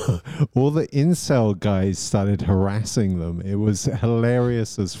all the incel guys started harassing them. It was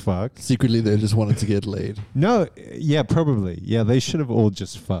hilarious as fuck. Secretly, they just wanted to get laid. No, yeah, probably. Yeah, they should have all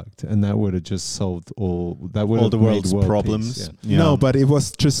just fucked, and that would have just solved all the world's problems. Yeah. No, but it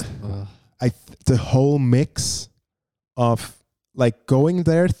was just the whole mix of like going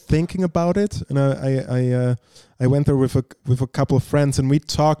there, thinking about it, and I went there with a couple of friends, and we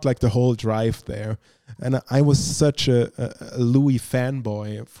talked like the whole drive there. And I was such a Louis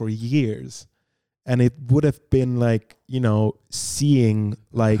fanboy for years. And it would have been like, seeing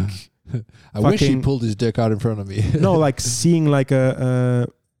like... I wish he pulled his dick out in front of me. No, like seeing like I'm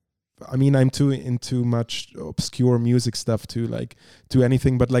too into much obscure music stuff to like do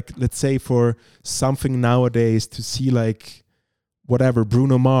anything. But like, let's say for something nowadays to see like... whatever,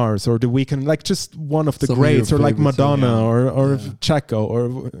 Bruno Mars or The Weeknd, like just one of the greats, or like Madonna or Chaco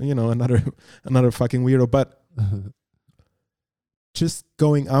or another fucking weirdo. But just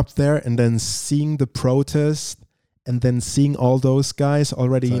going up there and then seeing the protest and then seeing all those guys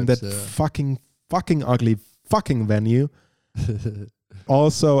already in that fucking ugly fucking venue.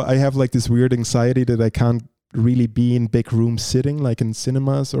 Also, I have like this weird anxiety that I can't really be in big rooms sitting, like in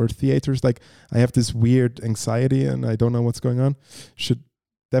cinemas or theaters. Like I have this weird anxiety and I don't know what's going on. Should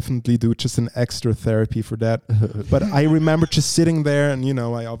definitely do just an extra therapy for that. But I remember just sitting there and,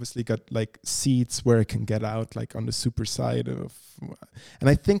 I obviously got like seats where I can get out, like on the super side of, and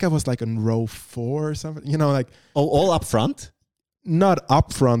I think I was like on row 4 or something, like. Oh, all up front? Not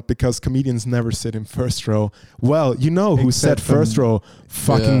up front, because comedians never sit in first row. Well, who sat first row?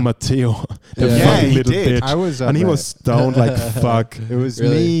 Fucking Matteo. He little did. bitch. I was and he was stoned like fuck. It was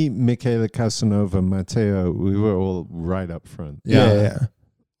me, Michaela Casanova, Matteo. We were all right up front. Yeah.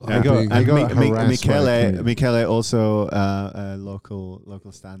 I got harassed. Michele also a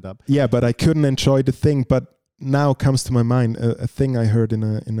local stand-up. Yeah, but I couldn't enjoy the thing. But now comes to my mind a thing I heard in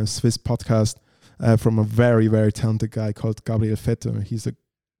a Swiss podcast. From a very, very talented guy called Gabriel Vetter. He's a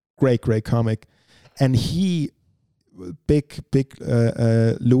great comic. And he, big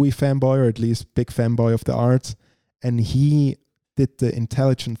Louis fanboy, or at least big fanboy of the arts. And he did the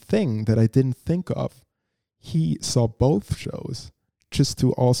intelligent thing that I didn't think of. He saw both shows just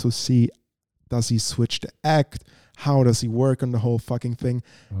to also see, does he switch the act? How does he work on the whole fucking thing?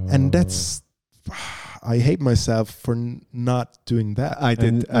 And that's... I hate myself for not doing that. I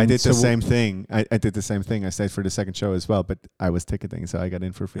did the same thing. I did the same thing. I stayed for the second show as well, but I was ticketing, so I got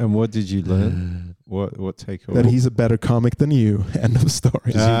in for free. And what did you learn? What takeaway? That he's a better comic than you. End of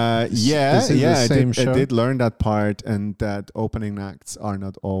story. I did learn that part, and that opening acts are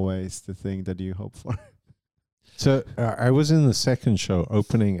not always the thing that you hope for. So I was in the second show.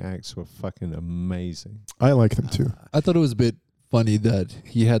 Opening acts were fucking amazing. I like them too. I thought it was a bit funny that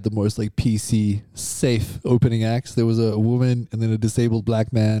he had the most like PC safe opening acts. There was a woman and then a disabled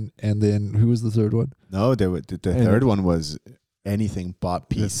black man, and then who was the third one? No, the third one was anything but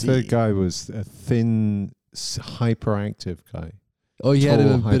PC. The third guy was a thin, hyperactive guy. Oh, he had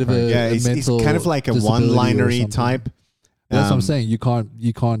a bit of a he's mental kind of like a one-linery type. That's what I'm saying. You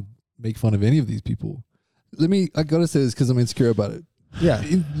can't make fun of any of these people. I gotta say this because I'm insecure about it. Yeah,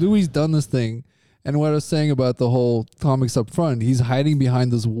 Louis done this thing. And what I was saying about the whole comics up front, he's hiding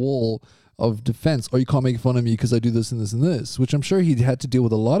behind this wall of defense. Oh, you can't make fun of me because I do this and this and this, which I'm sure he had to deal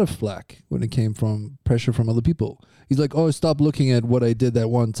with a lot of flack when it came from pressure from other people. He's like, oh, stop looking at what I did that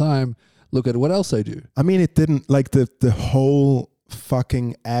one time. Look at what else I do. I mean, it didn't, like the whole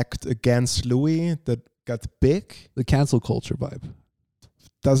fucking act against Louis that got big. The cancel culture vibe.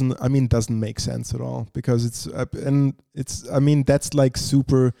 Doesn't make sense at all, because that's like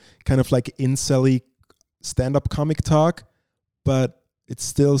super kind of like incel-y stand-up comic talk, but it's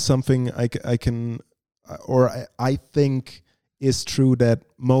still something I think is true, that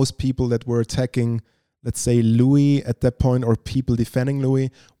most people that were attacking let's say Louis at that point, or people defending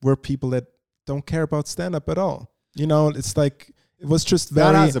Louis, were people that don't care about stand-up at all. You know, it's like, it was just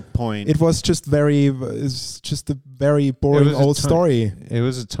very... That has a point. It was just very... It's just a very boring old story. It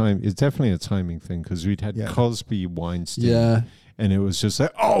was a time... It's definitely a timing thing, because we'd had Cosby, Weinstein... Yeah. And it was just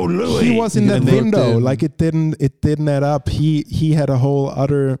like, oh, Louis. He was in that window. Like, it didn't add up. He had a whole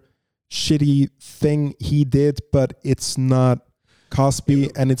other shitty thing he did, but it's not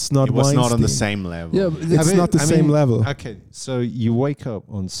Cosby and it's not Weinstein. It was not on the same level. Yeah, it's not the same level. Okay, so you wake up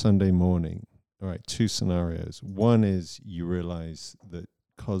on Sunday morning. All right, two scenarios. One is you realize that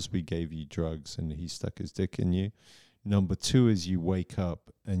Cosby gave you drugs and he stuck his dick in you. Number two is you wake up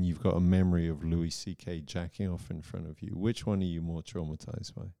and you've got a memory of Louis C.K. jacking off in front of you. Which one are you more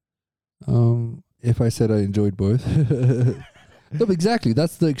traumatized by? If I said I enjoyed both. No, but exactly.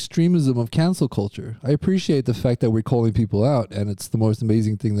 That's the extremism of cancel culture. I appreciate the fact that we're calling people out and it's the most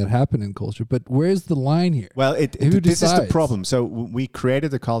amazing thing that happened in culture. But where's the line here? Well, this is the problem. So we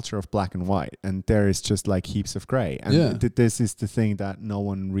created a culture of black and white, and there is just like heaps of gray. And this is the thing that no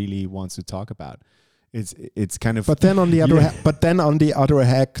one really wants to talk about. It's kind of... But then on the other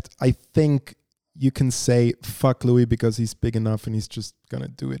hand, I think you can say fuck Louis because he's big enough and he's just gonna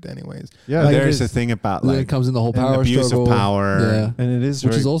do it anyways. Yeah, like there's a thing about like it comes in the whole power abuse struggle. of power. Yeah, and it is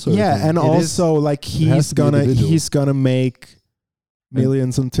which is also and also like he's gonna make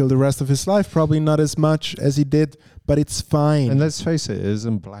millions until the rest of his life. Probably not as much as he did, but it's fine. And let's face it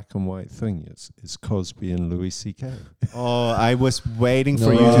isn't black and white thing. It's Cosby and Louis C.K. Oh, I was waiting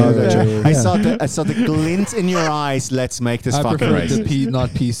for you to do that. Yeah. I saw the glint in your eyes. Let's make this fucking race. The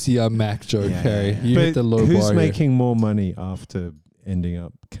not PC Mac joke, Harry. You hit the low bar. Who's making more money after ending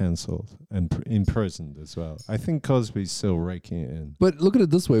up cancelled and imprisoned as well? I think Cosby's still raking it in. But look at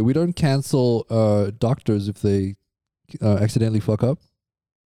it this way: we don't cancel doctors if they accidentally fuck up.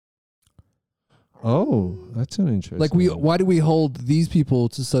 Oh, that's an interesting. Like why do we hold these people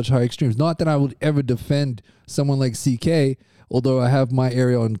to such high extremes? Not that I would ever defend someone like CK, although I have my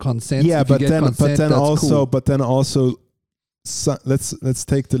area on consent. Yeah, but then also, let's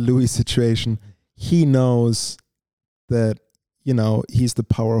take the Louis situation. He knows that, you know, he's the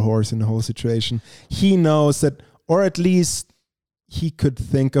power horse in the whole situation. He knows that, or at least he could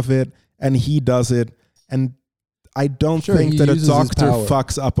think of it, and he does it. And I don't think that a doctor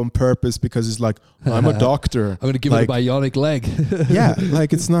fucks up on purpose because he's like, I'm a doctor. I'm going to give it a bionic leg. Yeah,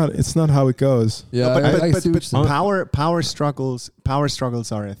 like it's not how it goes. Yeah, but power struggles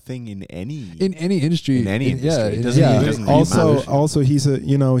are a thing in any industry. It doesn't also he's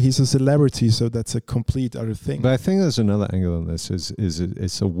a celebrity, so that's a complete other thing. But I think there's another angle on this is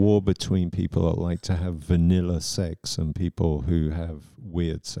it's a war between people that like to have vanilla sex and people who have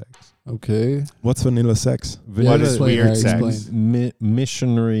weird sex. Okay. What's vanilla sex? What is weird sex?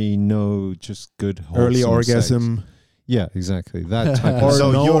 Missionary, no, just good early orgasm. Sex. Yeah, exactly. That type of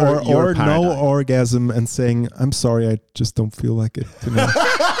or no orgasm and saying, I'm sorry, I just don't feel like it tonight.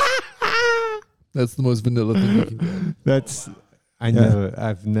 That's the most vanilla thing you can get.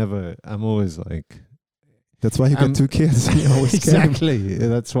 I'm always like, that's why you got two kids. You always exactly.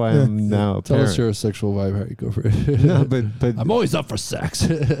 That's why I'm now a Tell parent. us your sexual vibe, Harry. Go for it. No, but I'm always up for sex.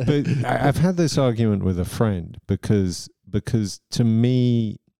 But I've had this argument with a friend because to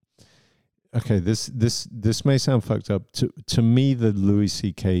me, okay, this may sound fucked up. To me, the Louis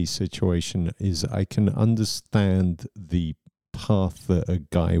C.K. situation is I can understand the path that a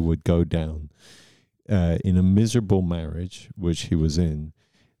guy would go down in a miserable marriage, which he was in.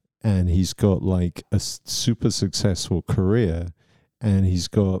 And he's got like a super successful career and he's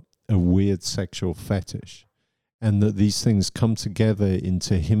got a weird sexual fetish. And that these things come together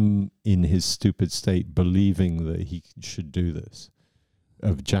into him in his stupid state believing that he should do this,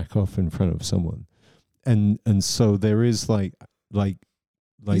 of jack off in front of someone. And so there is like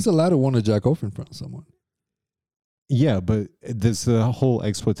he's allowed to want to jack off in front of someone. Yeah, but there's the whole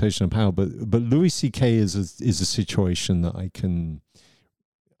exploitation of power. But Louis C.K. is a situation that I can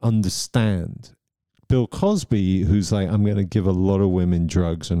understand. Bill Cosby, who's like, I'm going to give a lot of women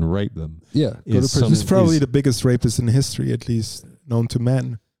drugs and rape them. Yeah, he's probably the biggest rapist in history, at least known to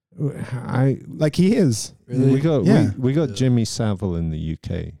men. He is. Really? We got Jimmy Savile in the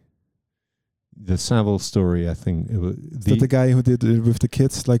UK. The Savile story, I think. Is that the guy who did it with the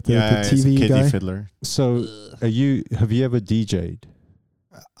kids, like the TV guy? Fiddler. So, have you ever DJ'd?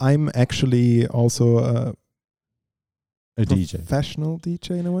 I'm actually also a DJ, professional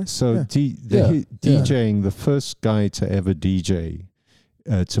DJ in a way. So DJing, the first guy to ever DJ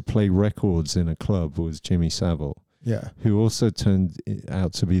to play records in a club was Jimmy Savile. Yeah, who also turned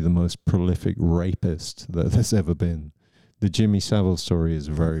out to be the most prolific rapist that there's ever been. The Jimmy Savile story is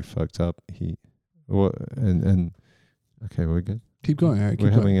very fucked up. What and okay, we're good. Keep going, Harry. Keep We're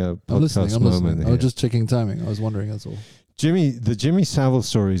going. having a I'm listening. podcast I'm moment listening. I here. was just checking timing. I was wondering. That's all. The Jimmy Savile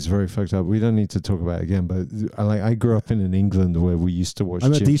story is very fucked up. We don't need to talk about it again. But I grew up in England where we used to watch.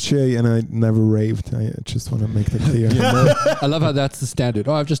 I'm a DJ and I never raved. I just want to make that clear. I love how that's the standard.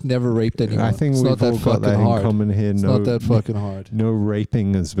 Oh, I've just never raped anyone. I think it's we've not that all got fucking that hard. in common here. It's not that fucking hard. No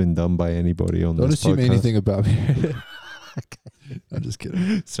raping has been done by anybody on Don't this assume podcast. anything about me. I'm just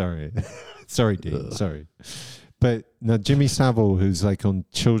kidding. Sorry, Dean. Sorry. But now Jimmy Savile, who's like on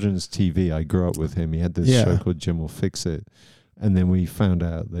children's TV, I grew up with him. He had this show called Jim Will Fix It. And then we found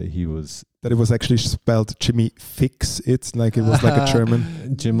out that he was... That it was actually spelled Jimmy Fix It, like it was like a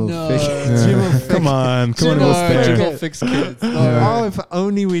German. Jim Will Fix Yeah. Jim Will Fix Come on, it was there. Jim Will Fix Kids. Oh, if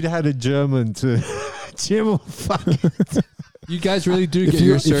only we'd had a German to... Jim Will fuck it. You guys really do If get you-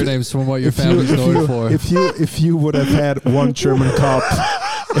 your if you- surnames from what your family's known for. If you would have had one German cop,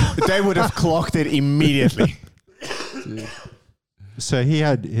 They would have clocked it immediately. So he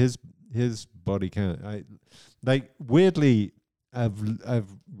had his body count. Weirdly, I've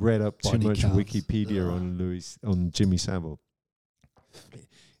read up too Body much counts. Wikipedia on Jimmy Savile.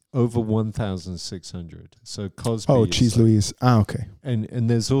 Over 1,600. So Cosby. oh is jeez, like- Louise. Okay. And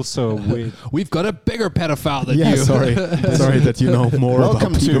there's also a weird. We've got a bigger pedophile than Yeah, you. sorry that you know more Welcome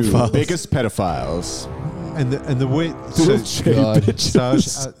about to pedophiles. Biggest Pedophiles. And the weird. Bullshit, God.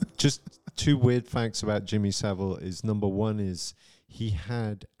 bitches. Just two weird facts about Jimmy Savile is number one is he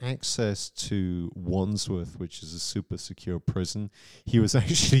had access to Wandsworth, which is a super secure prison. He was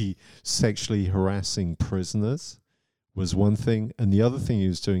actually sexually harassing prisoners, was one thing, and the other thing he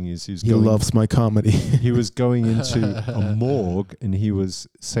was doing is He loves my comedy. he was going into a morgue and he was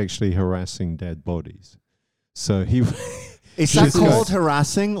sexually harassing dead bodies. So he Is that Jesus called Christ.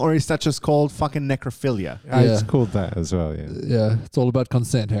 harassing or is that just called fucking necrophilia? it's called that as well. Yeah, Yeah, it's all about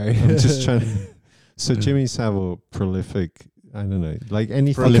consent, Harry. I'm just trying. So Jimmy Savile, prolific. I don't know, like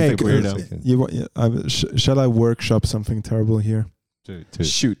anything. Prolific weirdo. Shall I workshop something terrible here?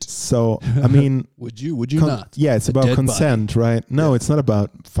 Shoot. So I mean, Would you not? Yeah, it's A about dead consent, right? No, it's not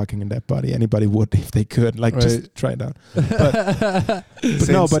about fucking a dead body. Anybody would if they could, like Right. just try it out.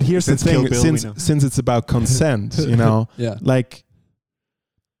 But here's the since Kill thing: Bill, we know. since it's about consent, you know, Yeah. like,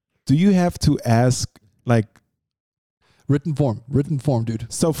 do you have to ask, like, Written form, dude.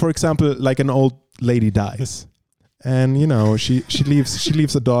 so for example, like an old lady dies, and you know she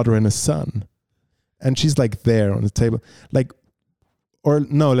leaves a daughter and a son, and she's like there on the table, like, or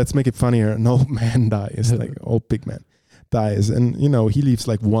no, let's make it funnier. An old man dies, like old big man dies, and you know he leaves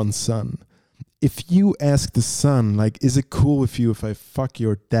like one son. If you ask the son, like, is it cool with you if I fuck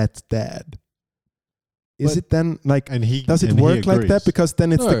your dad's dad? Is But- it then like? And he Does it and he work like that? agrees. Because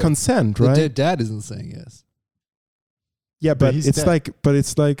then it's the No, consent, The right? dead dad isn't saying yes. Yeah, But but he's it's dead.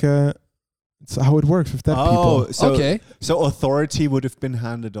 like it's how it works with dead people. Okay. So authority would have been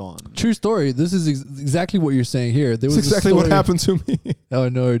handed on. True story. This is exactly what you're saying here. There That's was a exactly what story- happened to me. Oh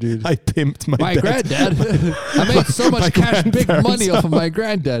no, dude. I pimped my My dad. granddad. I made so My much cash, big grandparents. money off of my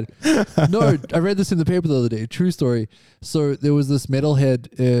granddad. No, I read this in the paper the other day. True story. So there was this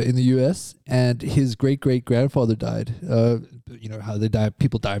metalhead in the U.S. and his great grandfather died. You know how they die?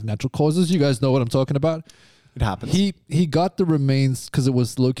 People die of natural causes. You guys know what I'm talking about. It happens. He got the remains because it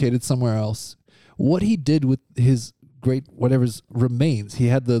was located somewhere else. What he did with his whatever's remains, he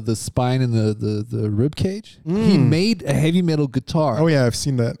had the spine and the rib cage. He made a heavy metal guitar. Oh yeah, I've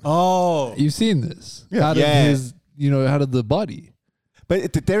seen that. Oh, You've seen this. Yeah. Out of his, out of the body.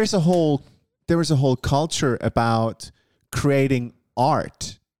 but there is a whole culture about creating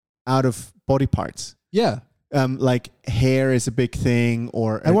art out of body parts. Yeah. Like hair is a big thing,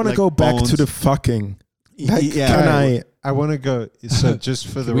 or I want to like go back bones. to the fucking. Like, Yeah. can I want to go. So just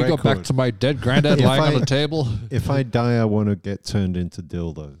for the we record, go back to my dead granddad If lying on I- the table? if I die, I want to get turned into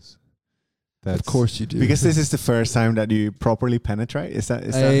dildos. That's, Of course you do. Because this is the first time that you properly penetrate. Is that?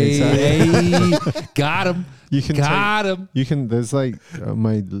 Hey, got him. you can Got him. You can. There's like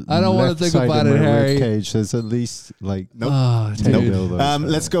my. I don't wanna left think side about of it, my Harry. rib cage. There's at least like Nope. Oh, 10 dude. dildos.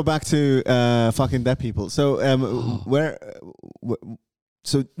 Let's go back to fucking dead people. So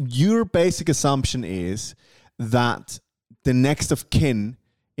so your basic assumption is that the next of kin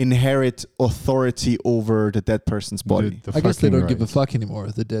inherit authority over the dead person's body. The I guess they fucking don't give a rights. fuck anymore,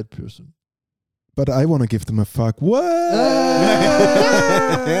 the dead person. But I want to give them a fuck. What?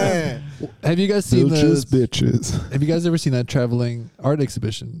 Have you guys seen Bitches. Have you guys ever seen that traveling art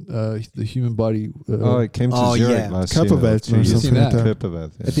exhibition? The human body. Oh, it came to Oh, Zurich yeah. last year. Körperwelt or 2 or years something ago. like that.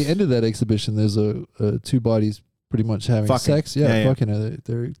 Körperwelt, yeah. At the end of that exhibition, there's two bodies pretty much having Fucking. sex. Yeah, Yeah, yeah. fucking.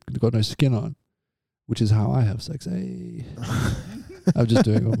 They've got no skin on, which is how I have sex. Hey. I'm just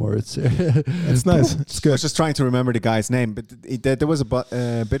doing what Moritz here. It's nice. It's I good. was just trying to remember the guy's name, but there was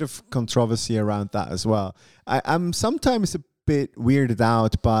a bit of controversy around that as well. I'm sometimes a bit weirded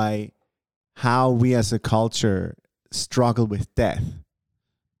out by how we as a culture struggle with death.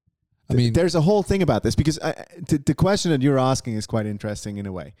 I mean, there's a whole thing about this because the question that you're asking is quite interesting in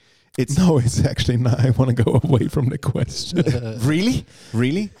a way. It's actually not. I want to go away from the question.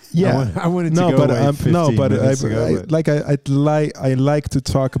 Really? Yeah, I wanted to go away 15 minutes ago, I like to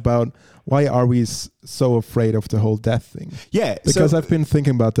talk about why are we so afraid of the whole death thing? Yeah, because I've been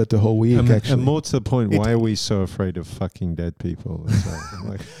thinking about that the whole week. Actually, and more to the point, why are we so afraid of fucking dead people?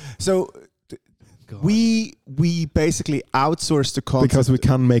 We basically outsource the concept because we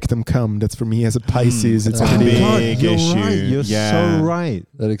can't make them come. That's for me as a Pisces. It's Oh a my big God, you're issue. right. You're so right.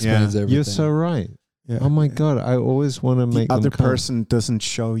 that explains everything. You're so right. Yeah. Oh my God, I always want to make the other them come. person doesn't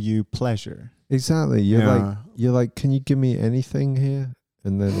show you pleasure. Exactly. You're like, can you give me anything here?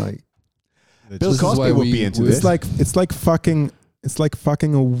 And then like, Bill Cosby would be into this. It's like fucking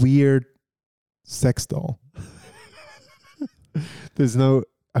a weird sex doll. there's no.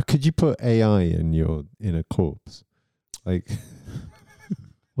 Could you put AI in a corpse? Like,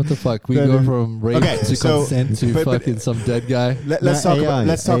 What the fuck? We go from rape to consent to but fucking some dead guy. Let's talk about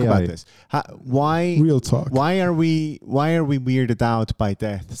this. Why Real talk. Why are we weirded out by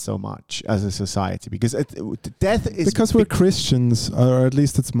death so much as a society? Because death is Because we're Christians, or at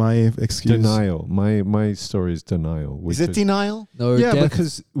least it's my excuse. denial. My story is denial. Is it denial? No, Yeah, death,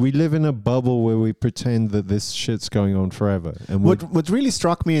 because we live in a bubble where we pretend that this shit's going on forever. And What really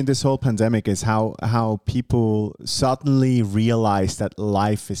struck me in this whole pandemic is how people suddenly realize that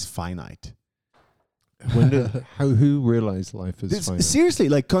life is finite. who realized life is finite? Seriously,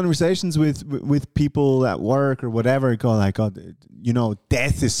 like conversations with people at work or whatever, go like, oh,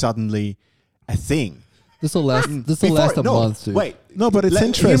 death is suddenly a thing. this will last. This will last a month, dude. Wait, No, but it's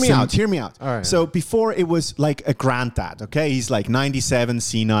interesting. Hear me out. All right. So before it was like a granddad, okay? He's like 97,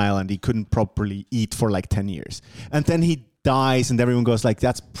 senile, and he couldn't properly eat for like 10 years. And then he dies and everyone goes like,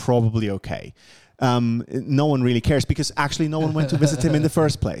 that's probably okay. No one really cares because actually no one went to visit him in the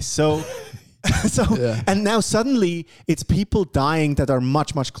first place. So... And now suddenly it's people dying that are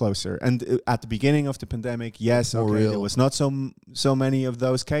much, much closer. And at the beginning of the pandemic, yes, okay, there was not so many of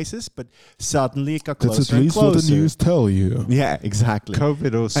those cases, but suddenly it got closer. That's at least and closer. what the news tell you. Yeah, exactly.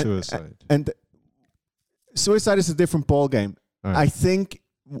 COVID or suicide? And suicide is a different ballgame. Right. I think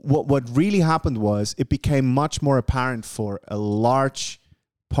what really happened was it became much more apparent for a large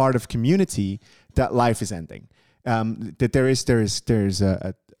part of community that life is ending. That there is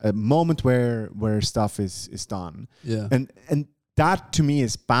a moment where stuff is done. Yeah. And that to me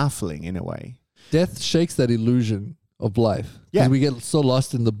is baffling in a way. Death shakes that illusion of life. Yeah. Because we get so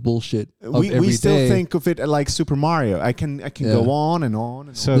lost in the bullshit of We every still day. think of it like Super Mario. I can go on and on.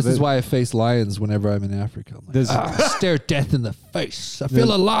 And So on. This is why I face lions whenever I'm in Africa. I'm like, stare death in the face. I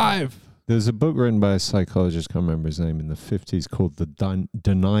feel alive. There's a book written by a psychologist, can't remember his name, in the 50s called The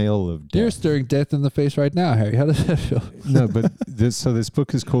Denial of Death. You're staring death in the face right now, Harry. How does that feel? No, but this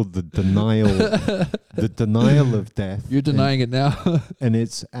book is called The Denial of Death. You're denying it now. And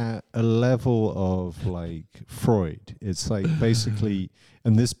it's at a level of like Freud. It's like basically,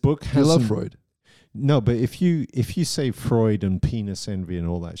 and this book has. You love Freud. No, but if you say Freud and penis envy and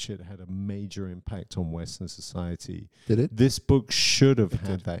all that shit had a major impact on Western society, Did it? this book should have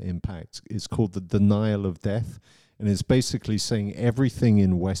had that impact. It's called The Denial of Death, and it's basically saying everything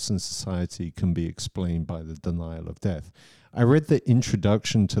in Western society can be explained by the denial of death. I read the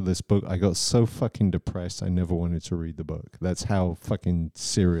introduction to this book. I got so fucking depressed, I never wanted to read the book. That's how fucking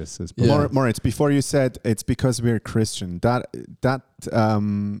serious this book is. Moritz, before you said it's because we're Christian, that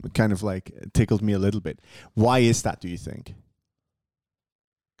kind of like tickled me a little bit. Why is that, do you think?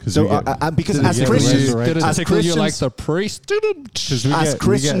 So because as Christians, you like the priest? as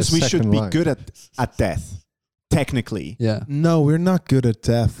Christians, we should be good at death, technically. Yeah. No, we're not good at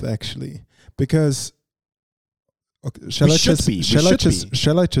death actually, because. Okay, shall I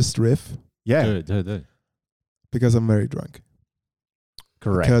just riff? Yeah, Do it. Because I'm very drunk.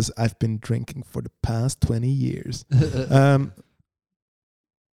 correct. Because I've been drinking for the past 20 years.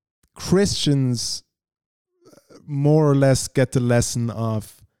 Christians more or less get the lesson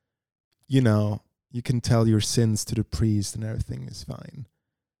of, you can tell your sins to the priest and everything is fine.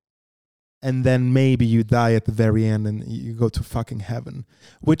 And then maybe you die at the very end and you go to fucking heaven,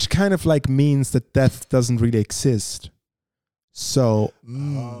 which kind of like means that death doesn't really exist. So,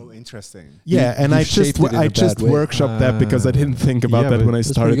 Interesting. yeah, and I just bad way. workshopped that because I didn't think about that when I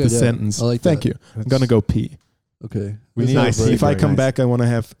started the sentence. I like Thank that. you. I'm gonna go pee. Okay. We This need- is Nice. very If I good. come nice. back, I want to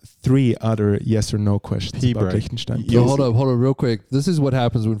have 3 other yes or no questions about P-break. Liechtenstein. Yo, hold on, real quick. This is what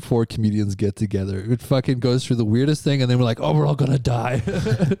happens when 4 comedians get together. It fucking goes through the weirdest thing, and then we're like, oh, we're all gonna die.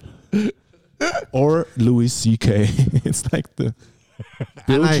 Or Louis C.K. It's like the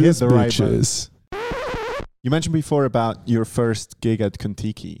And I hit bitches, the right bitches. You mentioned before about your first gig at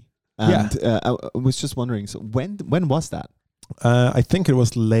Kontiki. And I was just wondering, so when was that? I think it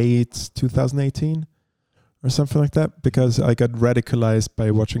was late 2018 or something like that, because I got radicalized by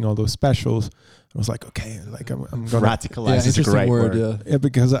watching all those specials. I was like, okay, like I'm gonna Radicalized Yeah, is a interesting great word. word. Yeah.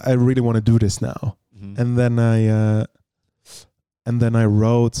 because I really want to do this now. Mhm. And then I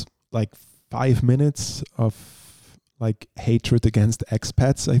wrote like 5 minutes of like hatred against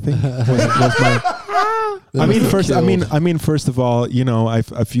expats. I think was my. I mean, first of all, you know,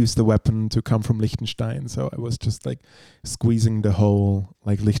 I've used the weapon to come from Liechtenstein, so I was just like squeezing the whole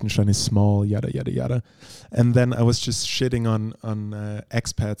like Liechtenstein is small, yada yada yada, and then I was just shitting on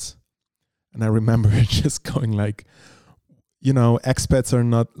expats, and I remember just going like, you know, expats are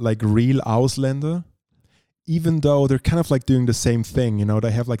not like real Ausländer, even though they're kind of like doing the same thing. You know,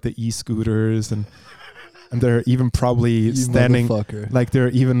 they have like the e-scooters and they're even probably You standing. motherfucker. Like they're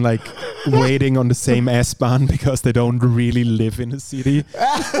even like waiting on the same S-Bahn because they don't really live in the city,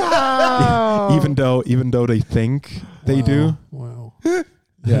 even though they think they do. Wow.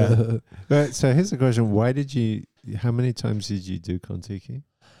 Yeah. So here's the question: why did you? How many times did you do Kontiki?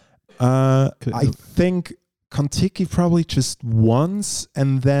 I think Kontiki probably just once,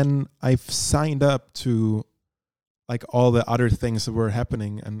 and then I've signed up to like all the other things that were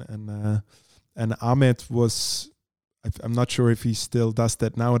happening, and Ahmed was. I'm not sure if he still does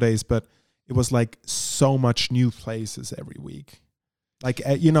that nowadays, but it was like so much new places every week. Like,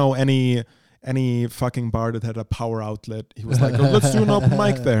 you know, any fucking bar that had a power outlet, he was like, oh, let's do an open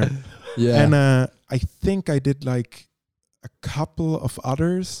mic there. Yeah. And I think I did like a couple of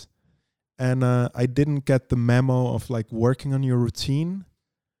others, and I didn't get the memo of like working on your routine.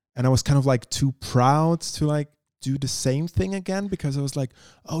 And I was kind of like too proud to like do the same thing again, because I was like,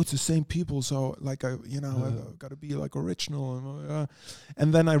 oh, it's the same people, so like I've got to be like original,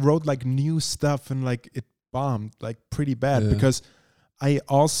 and then I wrote like new stuff, and like it bombed like pretty bad, because I'm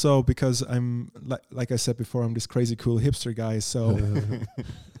like I said before, I'm this crazy cool hipster guy, so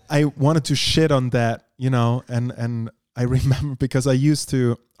I wanted to shit on that, you know, and I remember because I used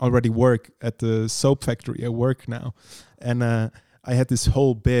to already work at the soap factory I work now, and I had this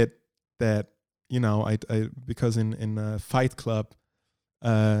whole bit that, you know, I because in Fight Club,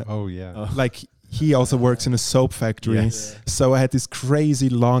 like he also works in a soap factory. Yes. So I had this crazy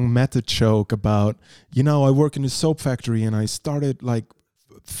long meta joke about, you know, I work in a soap factory and I started like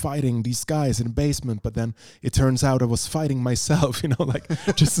fighting these guys in the basement, but then it turns out I was fighting myself, you know, like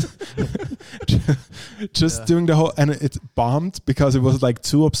just doing the whole, and it bombed because it was like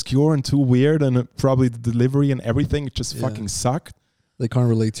too obscure and too weird, and probably the delivery and everything just fucking sucked. They can't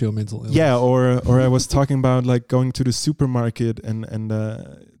relate to your mental illness. Yeah, or I was talking about like going to the supermarket, and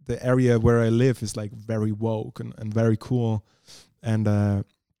the area where I live is like very woke and very cool, and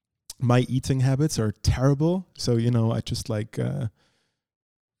my eating habits are terrible. So, you know, I just like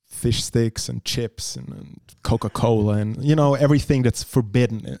fish sticks and chips and Coca-Cola and, you know, everything that's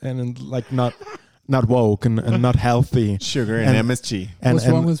forbidden and like not woke and not healthy. Sugar and MSG. And, What's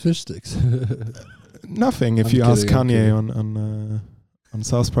wrong with fish sticks? Nothing. If I'm you ask kidding, I'm Kanye on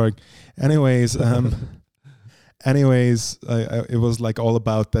South Park. Anyways, it was like all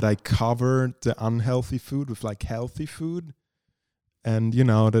about that I covered the unhealthy food with like healthy food, and you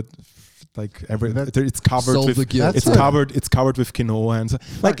know that like it's covered Solve with the guilt. it's covered with quinoa, and so,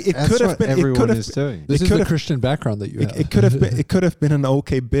 like it could have been doing. This it is could the have- Christian background that you have. it could have been an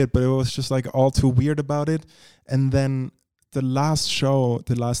okay bit, but it was just like all too weird about it. And then the last show,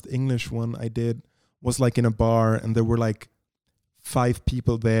 the last English one I did, was like in a bar, and there were like 5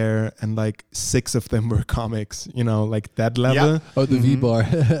 people there, and like 6 of them were comics, you know, like that level. Yeah. Oh, the V bar.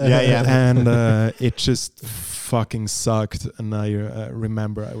 Yeah. And it just fucking sucked. And I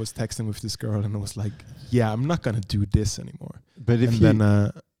remember I was texting with this girl, and I was like, yeah, I'm not gonna do this anymore. But if And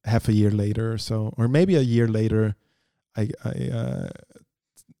then half a year later or so, or maybe a year later, I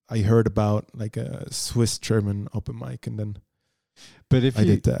heard about like a Swiss German open mic, and then but if I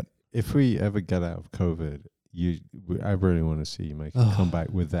did that. if we ever get out of COVID, I really want to see you make a comeback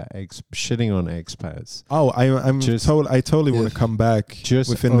with that shitting on expats. Oh, I totally want to come back just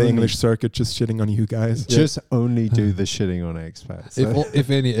within the English circuit, just shitting on you guys. Just only do the shitting on expats. If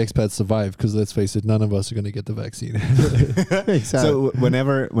any expats survive, because let's face it, none of us are going to get the vaccine. Exactly. So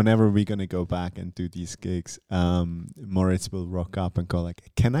whenever we're gonna go back and do these gigs, Moritz will rock up and go like,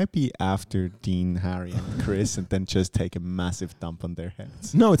 "Can I be after Dean, Harry, and Chris, and then just take a massive dump on their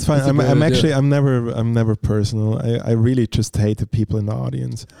heads?" No, it's fine. I'm never personal. I really just hate the people in the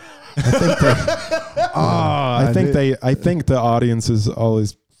audience. I think the audience is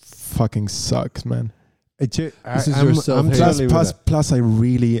always fucking sucks, man. Plus, I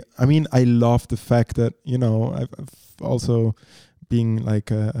love the fact that, you know, I've also being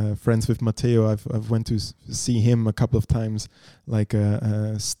like friends with Matteo. I've went to see him a couple of times, like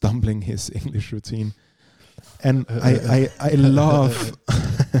stumbling his English routine, and I love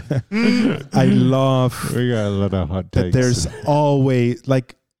I love. We got a lot of hot takes. There's always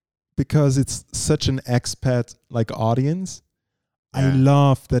like, because it's such an expat like audience. I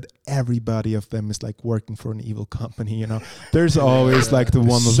love that everybody of them is like working for an evil company, you know. There's always like the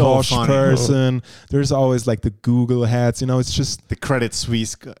one Bosch person. There's always like the Google heads, you know. It's just the Credit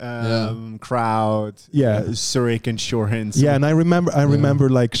Suisse crowd. Zurich Insurance. Yeah, and I remember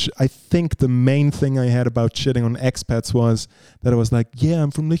like I think the main thing I had about shitting on expats was that I was like, yeah,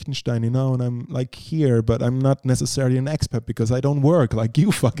 I'm from Liechtenstein, you know, and I'm like here, but I'm not necessarily an expat because I don't work like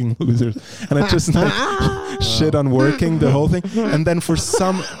you fucking losers. And I just like shit on working the whole thing. And then for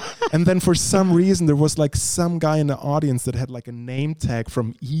some reason there was like some guy in the audience that had like a name tag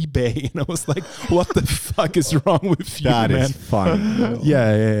from eBay, and I was like, what the fuck is wrong with you, man? That is fun.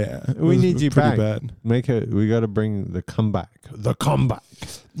 Yeah. We need you back. Bad. We got to bring the comeback. The comeback.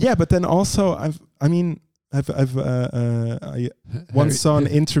 Yeah, but then also I once saw an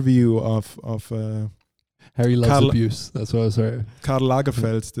interview of Harry loves abuse. That's what I was saying. Karl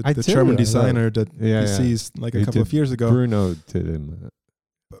Lagerfeld, the German designer that deceased like a couple of years ago. Bruno did him.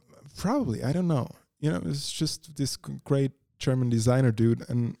 Probably, I don't know. You know, it's just this great German designer dude,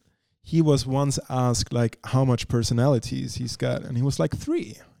 and he was once asked like how much personalities he's got, and he was like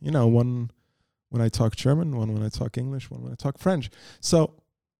 3. You know, one when I talk German, one when I talk English, one when I talk French. So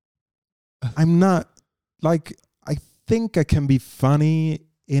I'm not like, I think I can be funny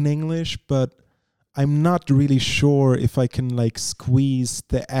in English, but I'm not really sure if I can like squeeze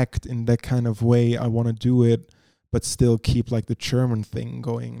the act in that kind of way I want to do it, but still keep like the German thing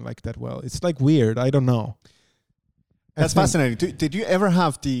going like that well. It's like weird. I don't know. That's fascinating. Did you ever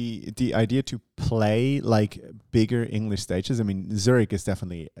have the idea to play like bigger English stages? I mean, Zurich is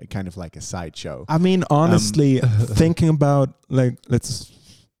definitely kind of like a sideshow. I mean, honestly, thinking about like, let's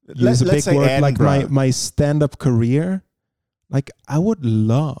use a big word, like my stand-up career, like I would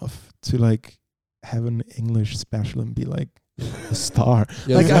love to like have an English special and be like a star.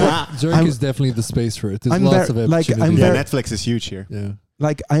 Yeah, like Zurich is definitely the space for it. There's lots of opportunities. Netflix is huge here. Yeah.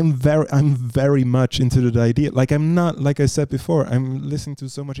 Like I'm very much into the idea. Like I'm not, like I said before, I'm listening to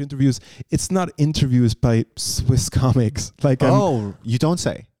so much interviews. It's not interviews by Swiss comics. Like you don't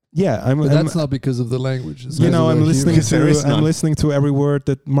say. Yeah, but that's not because of the language. It's I'm listening to every word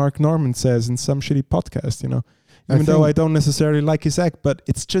that Mark Norman says in some shitty podcast. You know, even though I don't necessarily like his act, but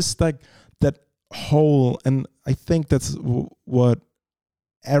it's just like that whole. And I think that's what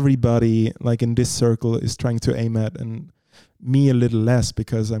everybody like in this circle is trying to aim at, and me a little less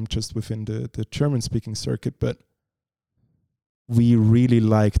because I'm just within the German speaking circuit. But we really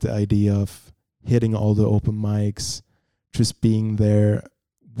like the idea of hitting all the open mics, just being there,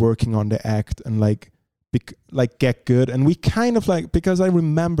 working on the act, and like get good. And we kind of like, because I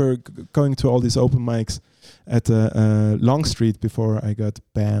remember going to all these open mics at Long Street before I got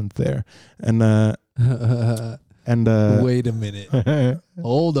banned there, and wait a minute,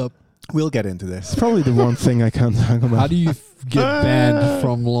 hold up. We'll get into this. It's probably the one thing I can't talk about. How do you get banned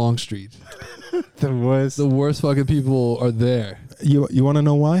from Long Street? The worst fucking people are there. You want to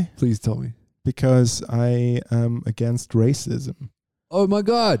know why? Please tell me. Because I am against racism. Oh my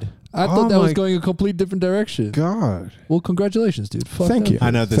God. I thought that was going a complete different direction. God. Well, congratulations, dude. Thank you.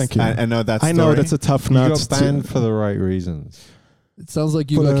 I know this. Thank you. I know that story. I know that's a tough nut. You got banned for the right reasons. It sounds like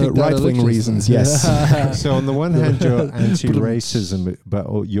you for got the kicked out of right-wing reasons, yes. So on the one hand, you're anti-racism, but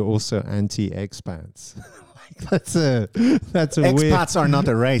you're also anti-expats. That's a expats weird. Are not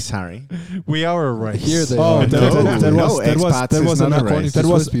a race, Harry. We are a race. Here they are. That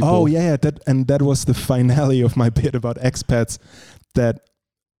was the finale of my bit about expats, that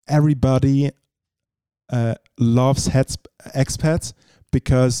everybody loves expats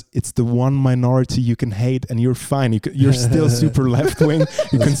because it's the one minority you can hate and you're fine. You're still super left wing.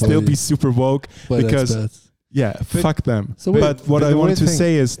 You can still be super woke but because Yeah, fuck them. So wait, but what the I wanted weird to thing-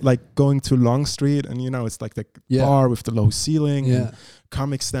 say is like going to Long Street and it's like the bar with the low ceiling and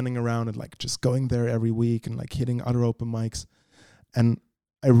comics standing around and like just going there every week and like hitting other open mics. And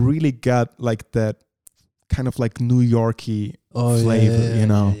I really got like that kind of like New Yorky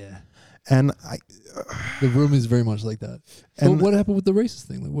flavor, Yeah. And The room is very much like that. And but what happened with the racist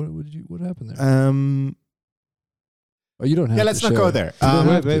thing? Like, what happened there? Oh, you don't have. Yeah, let's to not share go it. there.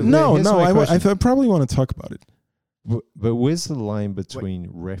 no, here's my I question. probably want to talk about it. But where's the line between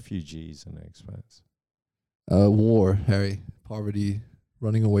refugees and expats? War, Harry, poverty,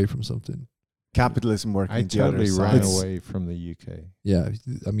 running away from something. Capitalism working I the other totally side. ran away from the UK. Yeah,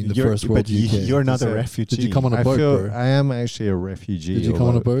 I mean the You're- first world but UK. you're not a So, refugee. Did you come on a I boat? feel Bro? I am actually a refugee. Did you come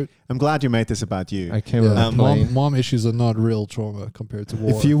on a although boat? I'm glad you made this about you. I came on a plane. Mom issues are not real trauma compared to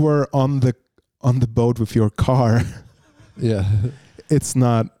war. If you were on the boat with your car, yeah, it's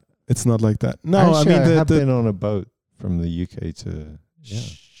not like that. No, Actually, I mean I have the been on a boat from the UK to. Yeah.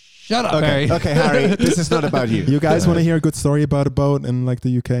 shut up, Okay, Harry. okay, Harry. This is not about you. you guys want to hear a good story about a boat in like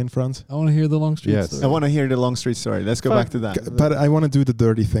the UK and France? I want to hear the long street Yes. story. I want to hear the Long Street story. Let's go Fuck. back to that. But I want to do the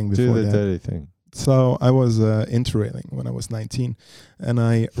dirty thing before Do the that. dirty thing. So I was interrailing when I was 19, and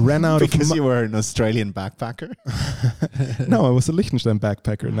I ran out because of you were an Australian backpacker. No, I was a Liechtenstein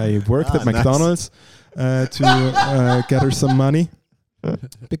backpacker, and I worked at nice. McDonald's to gather some money.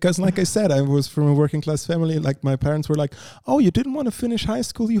 Because, like I said, I was from a working class family. Like my parents were like, "Oh, you didn't want to finish high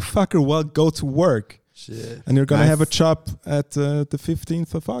school, you fucker. Well, go to work, Shit. and you're gonna Nice. have a job at the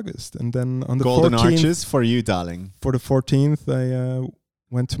 15th of August." And then on the Golden 14th, Arches for you, darling. for the 14th, I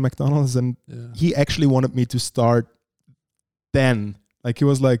went to McDonald's, and Yeah. he actually wanted me to start then. Like he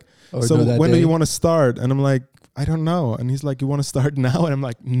was like, Or "So no, that when do day? you want to start?" And I'm like, "I don't know." And he's like, "You want to start now?" And I'm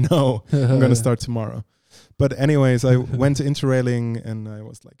like, "No, I'm gonna start tomorrow." But anyways, I went to interrailing, and I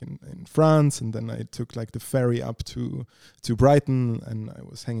was like in France, and then I took like the ferry up to Brighton, and I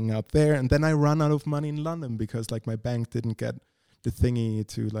was hanging out there, and then I ran out of money in London because like my bank didn't get the thingy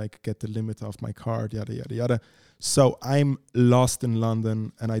to like get the limit off my card, yada yada yada. So I'm lost in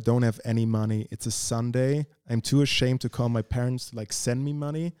London, and I don't have any money. It's a Sunday. I'm too ashamed to call my parents to like send me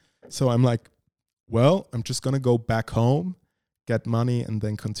money. So I'm like, well, I'm just gonna go back home, get money, and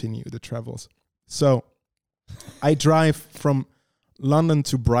then continue the travels. So I drive from London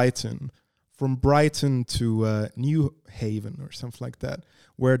to Brighton, from Brighton to New Haven or something like that,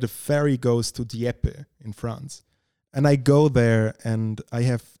 where the ferry goes to Dieppe in France. And I go there, and I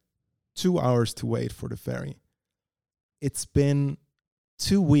have 2 hours to wait for the ferry. It's been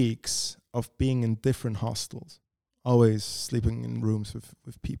 2 weeks of being in different hostels, always sleeping in rooms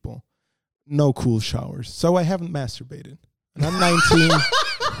with people. No cool showers. So I haven't masturbated. And I'm 19.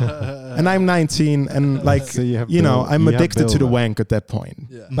 And I'm 19, and like, So you have I'm you have addicted to the build-up. wank at that point.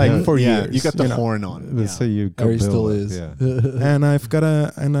 Yeah. Like Yeah. for Yeah, years. you got the know. horn on. Let's say you got Harry still build-up, is. Yeah. And I've got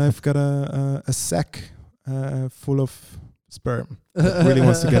a sack full of sperm that really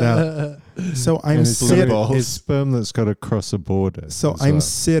wants to get out. So I'm And it's sitting. balls. It's sperm that's got to cross a border. So as I'm well.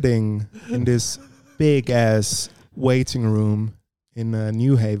 sitting in this big ass waiting room in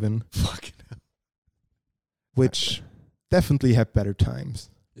New Haven, Fucking which definitely had better times.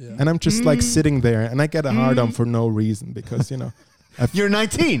 Yeah. And I'm just like sitting there, and I get a hard on for no reason because You're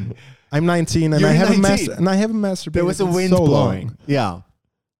 19. I'm 19 and You're I haven't 19. masturbated. There was a in wind so blowing. long. Yeah.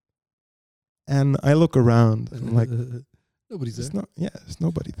 And I look around and I'm like, Nobody's there's there. there's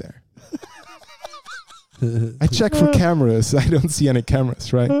nobody there. I check for cameras. I don't see any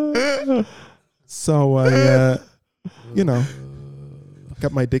cameras, right? So I,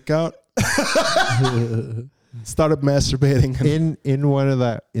 got my dick out, started masturbating, and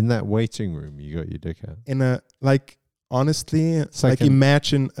in that waiting room, you got your dick out. in a like honestly, It's like like an-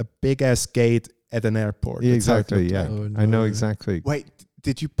 imagine a big ass gate at an airport. Yeah, That's how it exactly. looked Yeah, like. Oh, I know no. exactly. Wait,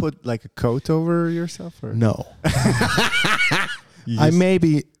 did you put like a coat over yourself? Or? No, You I just-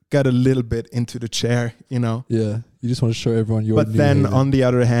 maybe got a little bit into the chair, Yeah, you just want to show everyone your. But New then Haven. on the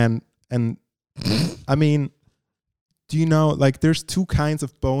other hand, and I mean, do you know, like there's two kinds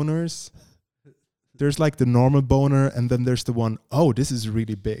of boners. There's like the normal boner, and then there's the one, oh, this is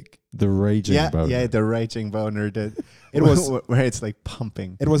really big. the raging boner. Yeah, the raging boner. That It was where it's like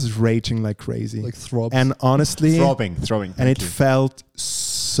pumping, it was raging like crazy. like throbs. And honestly, throbbing. and it felt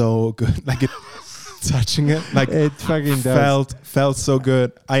so good. Like it touching it, like It fucking does. felt so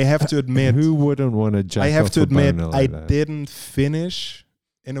good. I have to admit, Who wouldn't want to jack I have off to a admit, boner I like that? didn't finish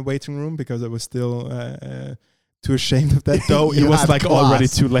in a waiting room because I was still too ashamed of that. Though it You was had like already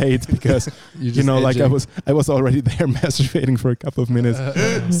class. too late because you just like edging. I was already there masturbating for a couple of minutes.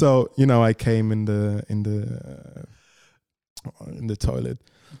 So I came in the toilet,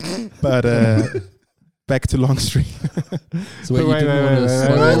 but back to Long Street. So wait, you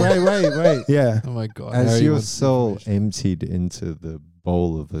didn't want to wait. Yeah. Oh my god! As Harry your wants soul information. emptied into the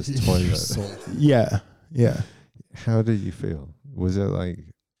bowl of a Your toilet, soul. Yeah. Yeah. how did you feel? Was it like,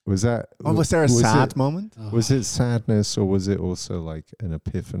 was that? Oh, was there a sad it, moment? Oh. Was it sadness, or was it also like an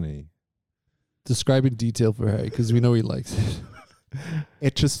epiphany? Describe in detail for Harry, because we know he likes it.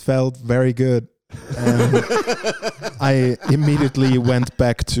 It just felt very good. And I immediately went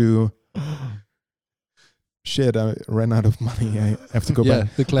back to shit, I ran out of money. I have to go Yeah,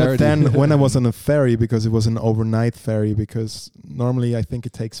 back. the clarity. But then when I was on a ferry, because it was an overnight ferry, because normally I think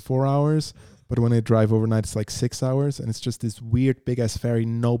it takes 4 hours, but when I drive overnight, it's like 6 hours. And it's just this weird big ass ferry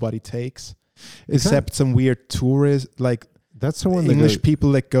nobody takes, except some weird tourists, like That's the one. English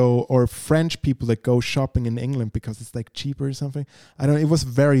people that go, or French people that go shopping in England because it's like cheaper or something. I don't know. It was a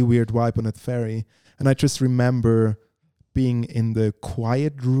very weird vibe on that ferry. And I just remember being in the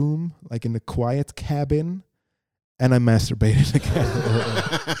quiet room, like in the quiet cabin, and I masturbated again.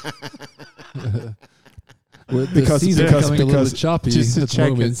 Because a little bit choppy just to at the check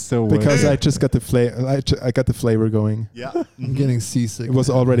moment. it's still because working. I just got the flavor. I got the flavor going. Yeah. I'm getting seasick. It was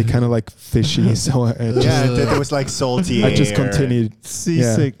already kind of like fishy, so I just, Yeah, there was like salty I just air. continued.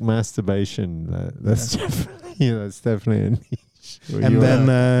 seasick masturbation. That's definitely, that's definitely a niche. Where And you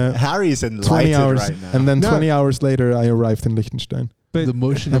then Harry's 20 enlightened hours, right now. and then No. 20 hours later, I arrived in Liechtenstein. the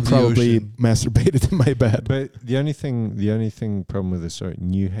motion And of probably the ocean. masturbated in my bed. But the only thing problem with this,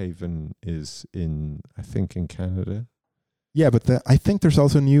 New Haven is I think in Canada. Yeah, but I think there's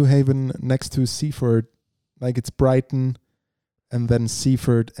also New Haven next to Seaford. Like it's Brighton and then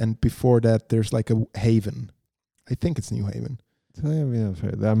Seaford. And before that, there's like a haven. I think it's New Haven. I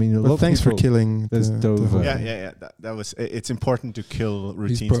mean, a lot But of thanks for people- killing there's Dover. Yeah. That was. It's important to kill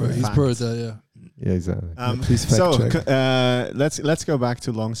routines. He's with pro facts. that, yeah. Yeah, exactly. Please fact So check. let's go back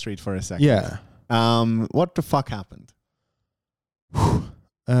to Long Street for a second. Yeah. What the fuck happened?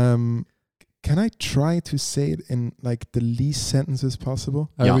 Can I try to say it in like the least sentences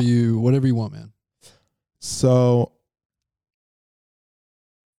possible? Whatever you want, man. So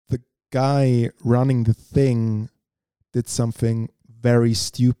the guy running the thing did something very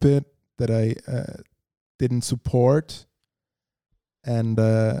stupid that I didn't support. And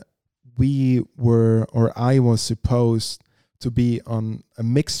I was supposed to be on a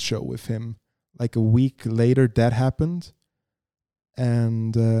mixed show with him. Like a week later, that happened.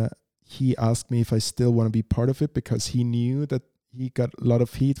 And he asked me if I still want to be part of it because he knew that he got a lot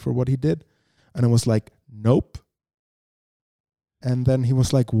of heat for what he did. And I was like, nope. And then he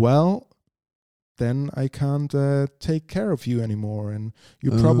was like, well, then I can't take care of you anymore. And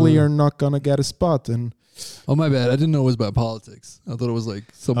you probably are not going to get a spot. And Oh, my bad. I didn't know it was about politics. I thought it was like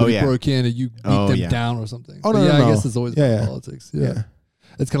somebody broke in and you beat them down or something. Oh, But no, yeah, no, I no. guess it's always Yeah, about yeah. politics. Yeah.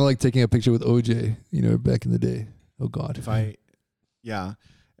 It's kind of like taking a picture with OJ, back in the day. Oh, God.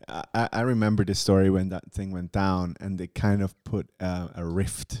 I remember the story when that thing went down, and they kind of put a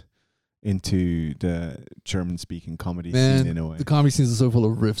rift into the German-speaking comedy scene in a way, The comedy scenes are so full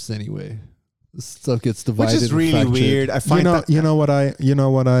of riffs anyway. This stuff gets divided. which is really weird. I find that you know what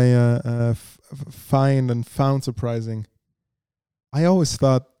I find and found surprising. I always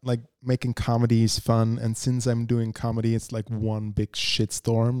thought like making comedy is fun, and since I'm doing comedy, it's like one big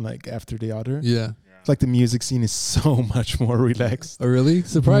shitstorm, like after the other. Yeah. It's like the music scene is so much more relaxed. Oh, really?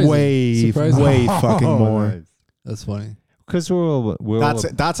 Surprising. Way fucking more. Nice. That's funny. Because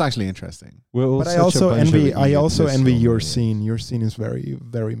that's actually interesting. But I also envy your scene. Your scene is very,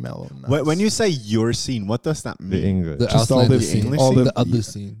 very mellow. Nice. When you say your scene, what does that mean? the English. The Just all Outlander the scene. English all scene? The other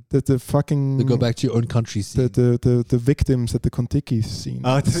scene. the fucking To go back to your own country scene. the victims at the Kontiki scene.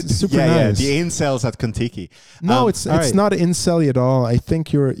 It's super yeah, nice. the incels at Kontiki. No, it's alright. not incel at all. I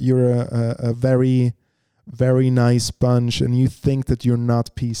think you're a very, very nice bunch, and you think that you're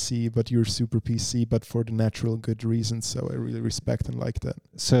not PC, but you're super PC, but for the natural good reasons. So I really respect and like that.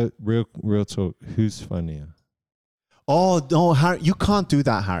 So real talk. Who's funnier? Oh no, Harry! You can't do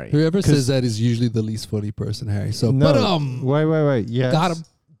that, Harry. Whoever says that is usually the least funny person, Harry. So, Wait. Yes. Got him.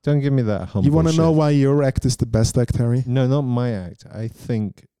 Don't give me that humble You want to know shit. why your act is the best act, Harry? No, not my act. I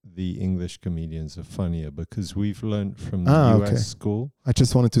think the English comedians are funnier because we've learned from the US okay. school. I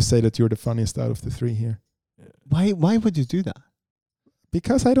just wanted to say that you're the funniest out of the three here. Why would you do that?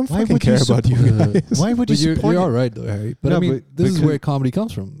 Because I don't Why fucking would you care about you guys. Why would you But you're support all it? right, though, Harry. But No, I mean, but this is because- where comedy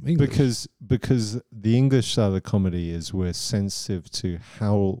comes from. English. Because the English style of comedy is we're sensitive to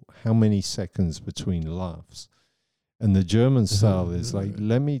how many seconds between laughs, and the German style is like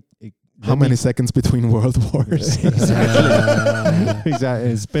How many seconds between world wars? Exactly.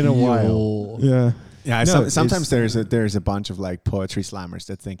 It's been a while. Yeah. Yeah, No, sometimes there's a bunch of like poetry slammers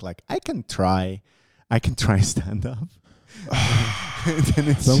that think like I can try I can try stand up.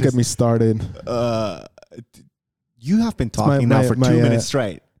 Don't get me started. You have been talking now for 2 minutes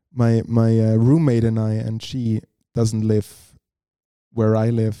straight. My roommate and she doesn't live where I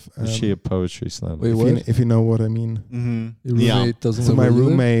live. Is she a poetry slammer? Wait, if you know what I mean. Mm-hmm. Your roommate doesn't So live my where you live?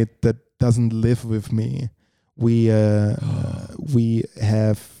 roommate that doesn't live with me, we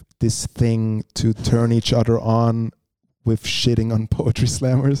have this thing to turn each other on with shitting on poetry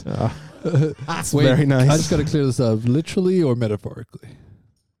slammers. That's very nice. I just got to clear this up. Literally or metaphorically?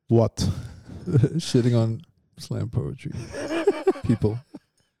 What? Shitting on slam poetry people.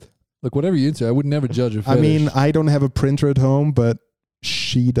 Like whatever you into, I would never judge a fetish. I mean, I don't have a printer at home, but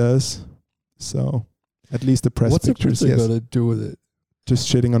she does. So at least the press what's pictures. What's a printer got to do with it?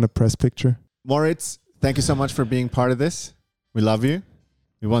 Just shitting on a press picture. Moritz, thank you so much for being part of this. We love you.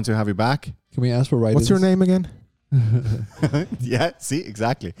 We want to have you back. Can we ask for writers? What's your name again? Yeah, see,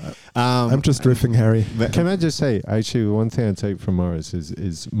 exactly. I'm just riffing, Harry. Can I just say, actually, one thing I take from Moritz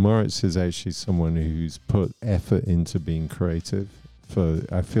is Moritz is actually someone who's put effort into being creative.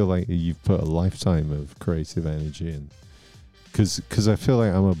 I feel like you've put a lifetime of creative energy in. Because I feel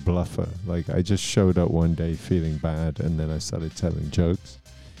like I'm a bluffer. Like I just showed up one day feeling bad, and then I started telling jokes.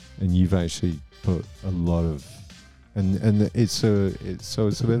 And you've actually put a lot of, and it's a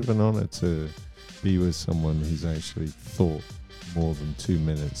bit of an honor to be with someone who's actually thought more than 2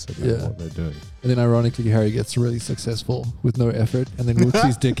 minutes about what they're doing. And then ironically, Harry gets really successful with no effort, and then whips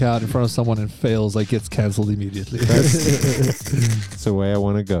his dick out in front of someone and fails, like gets cancelled immediately. That's the way I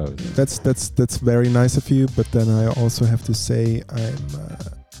want to go. That's very nice of you, but then I also have to say I'm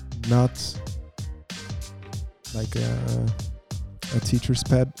not like a teacher's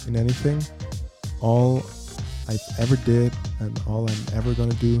pet in anything. All I've ever did and all I'm ever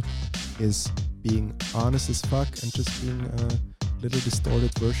gonna do is being honest as fuck and just being a little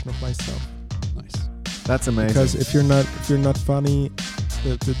distorted version of myself. Nice. That's amazing. Because if you're not funny,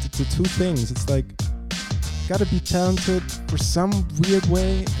 the two things, it's like gotta be talented for some weird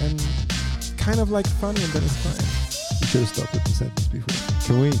way and kind of like funny, and then it's fine. You should have stopped at the sentence before.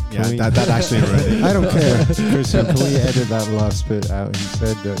 Can we? That actually already. I don't care. Christian, can we edit that last bit out? He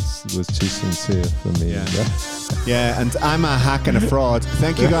said that was too sincere for me. Yeah, and I'm a hack and a fraud.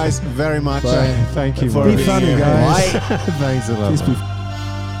 Thank you guys very much. Bye. Thank you. For Be being funny, here. guys. Bye. Thanks a lot. Please be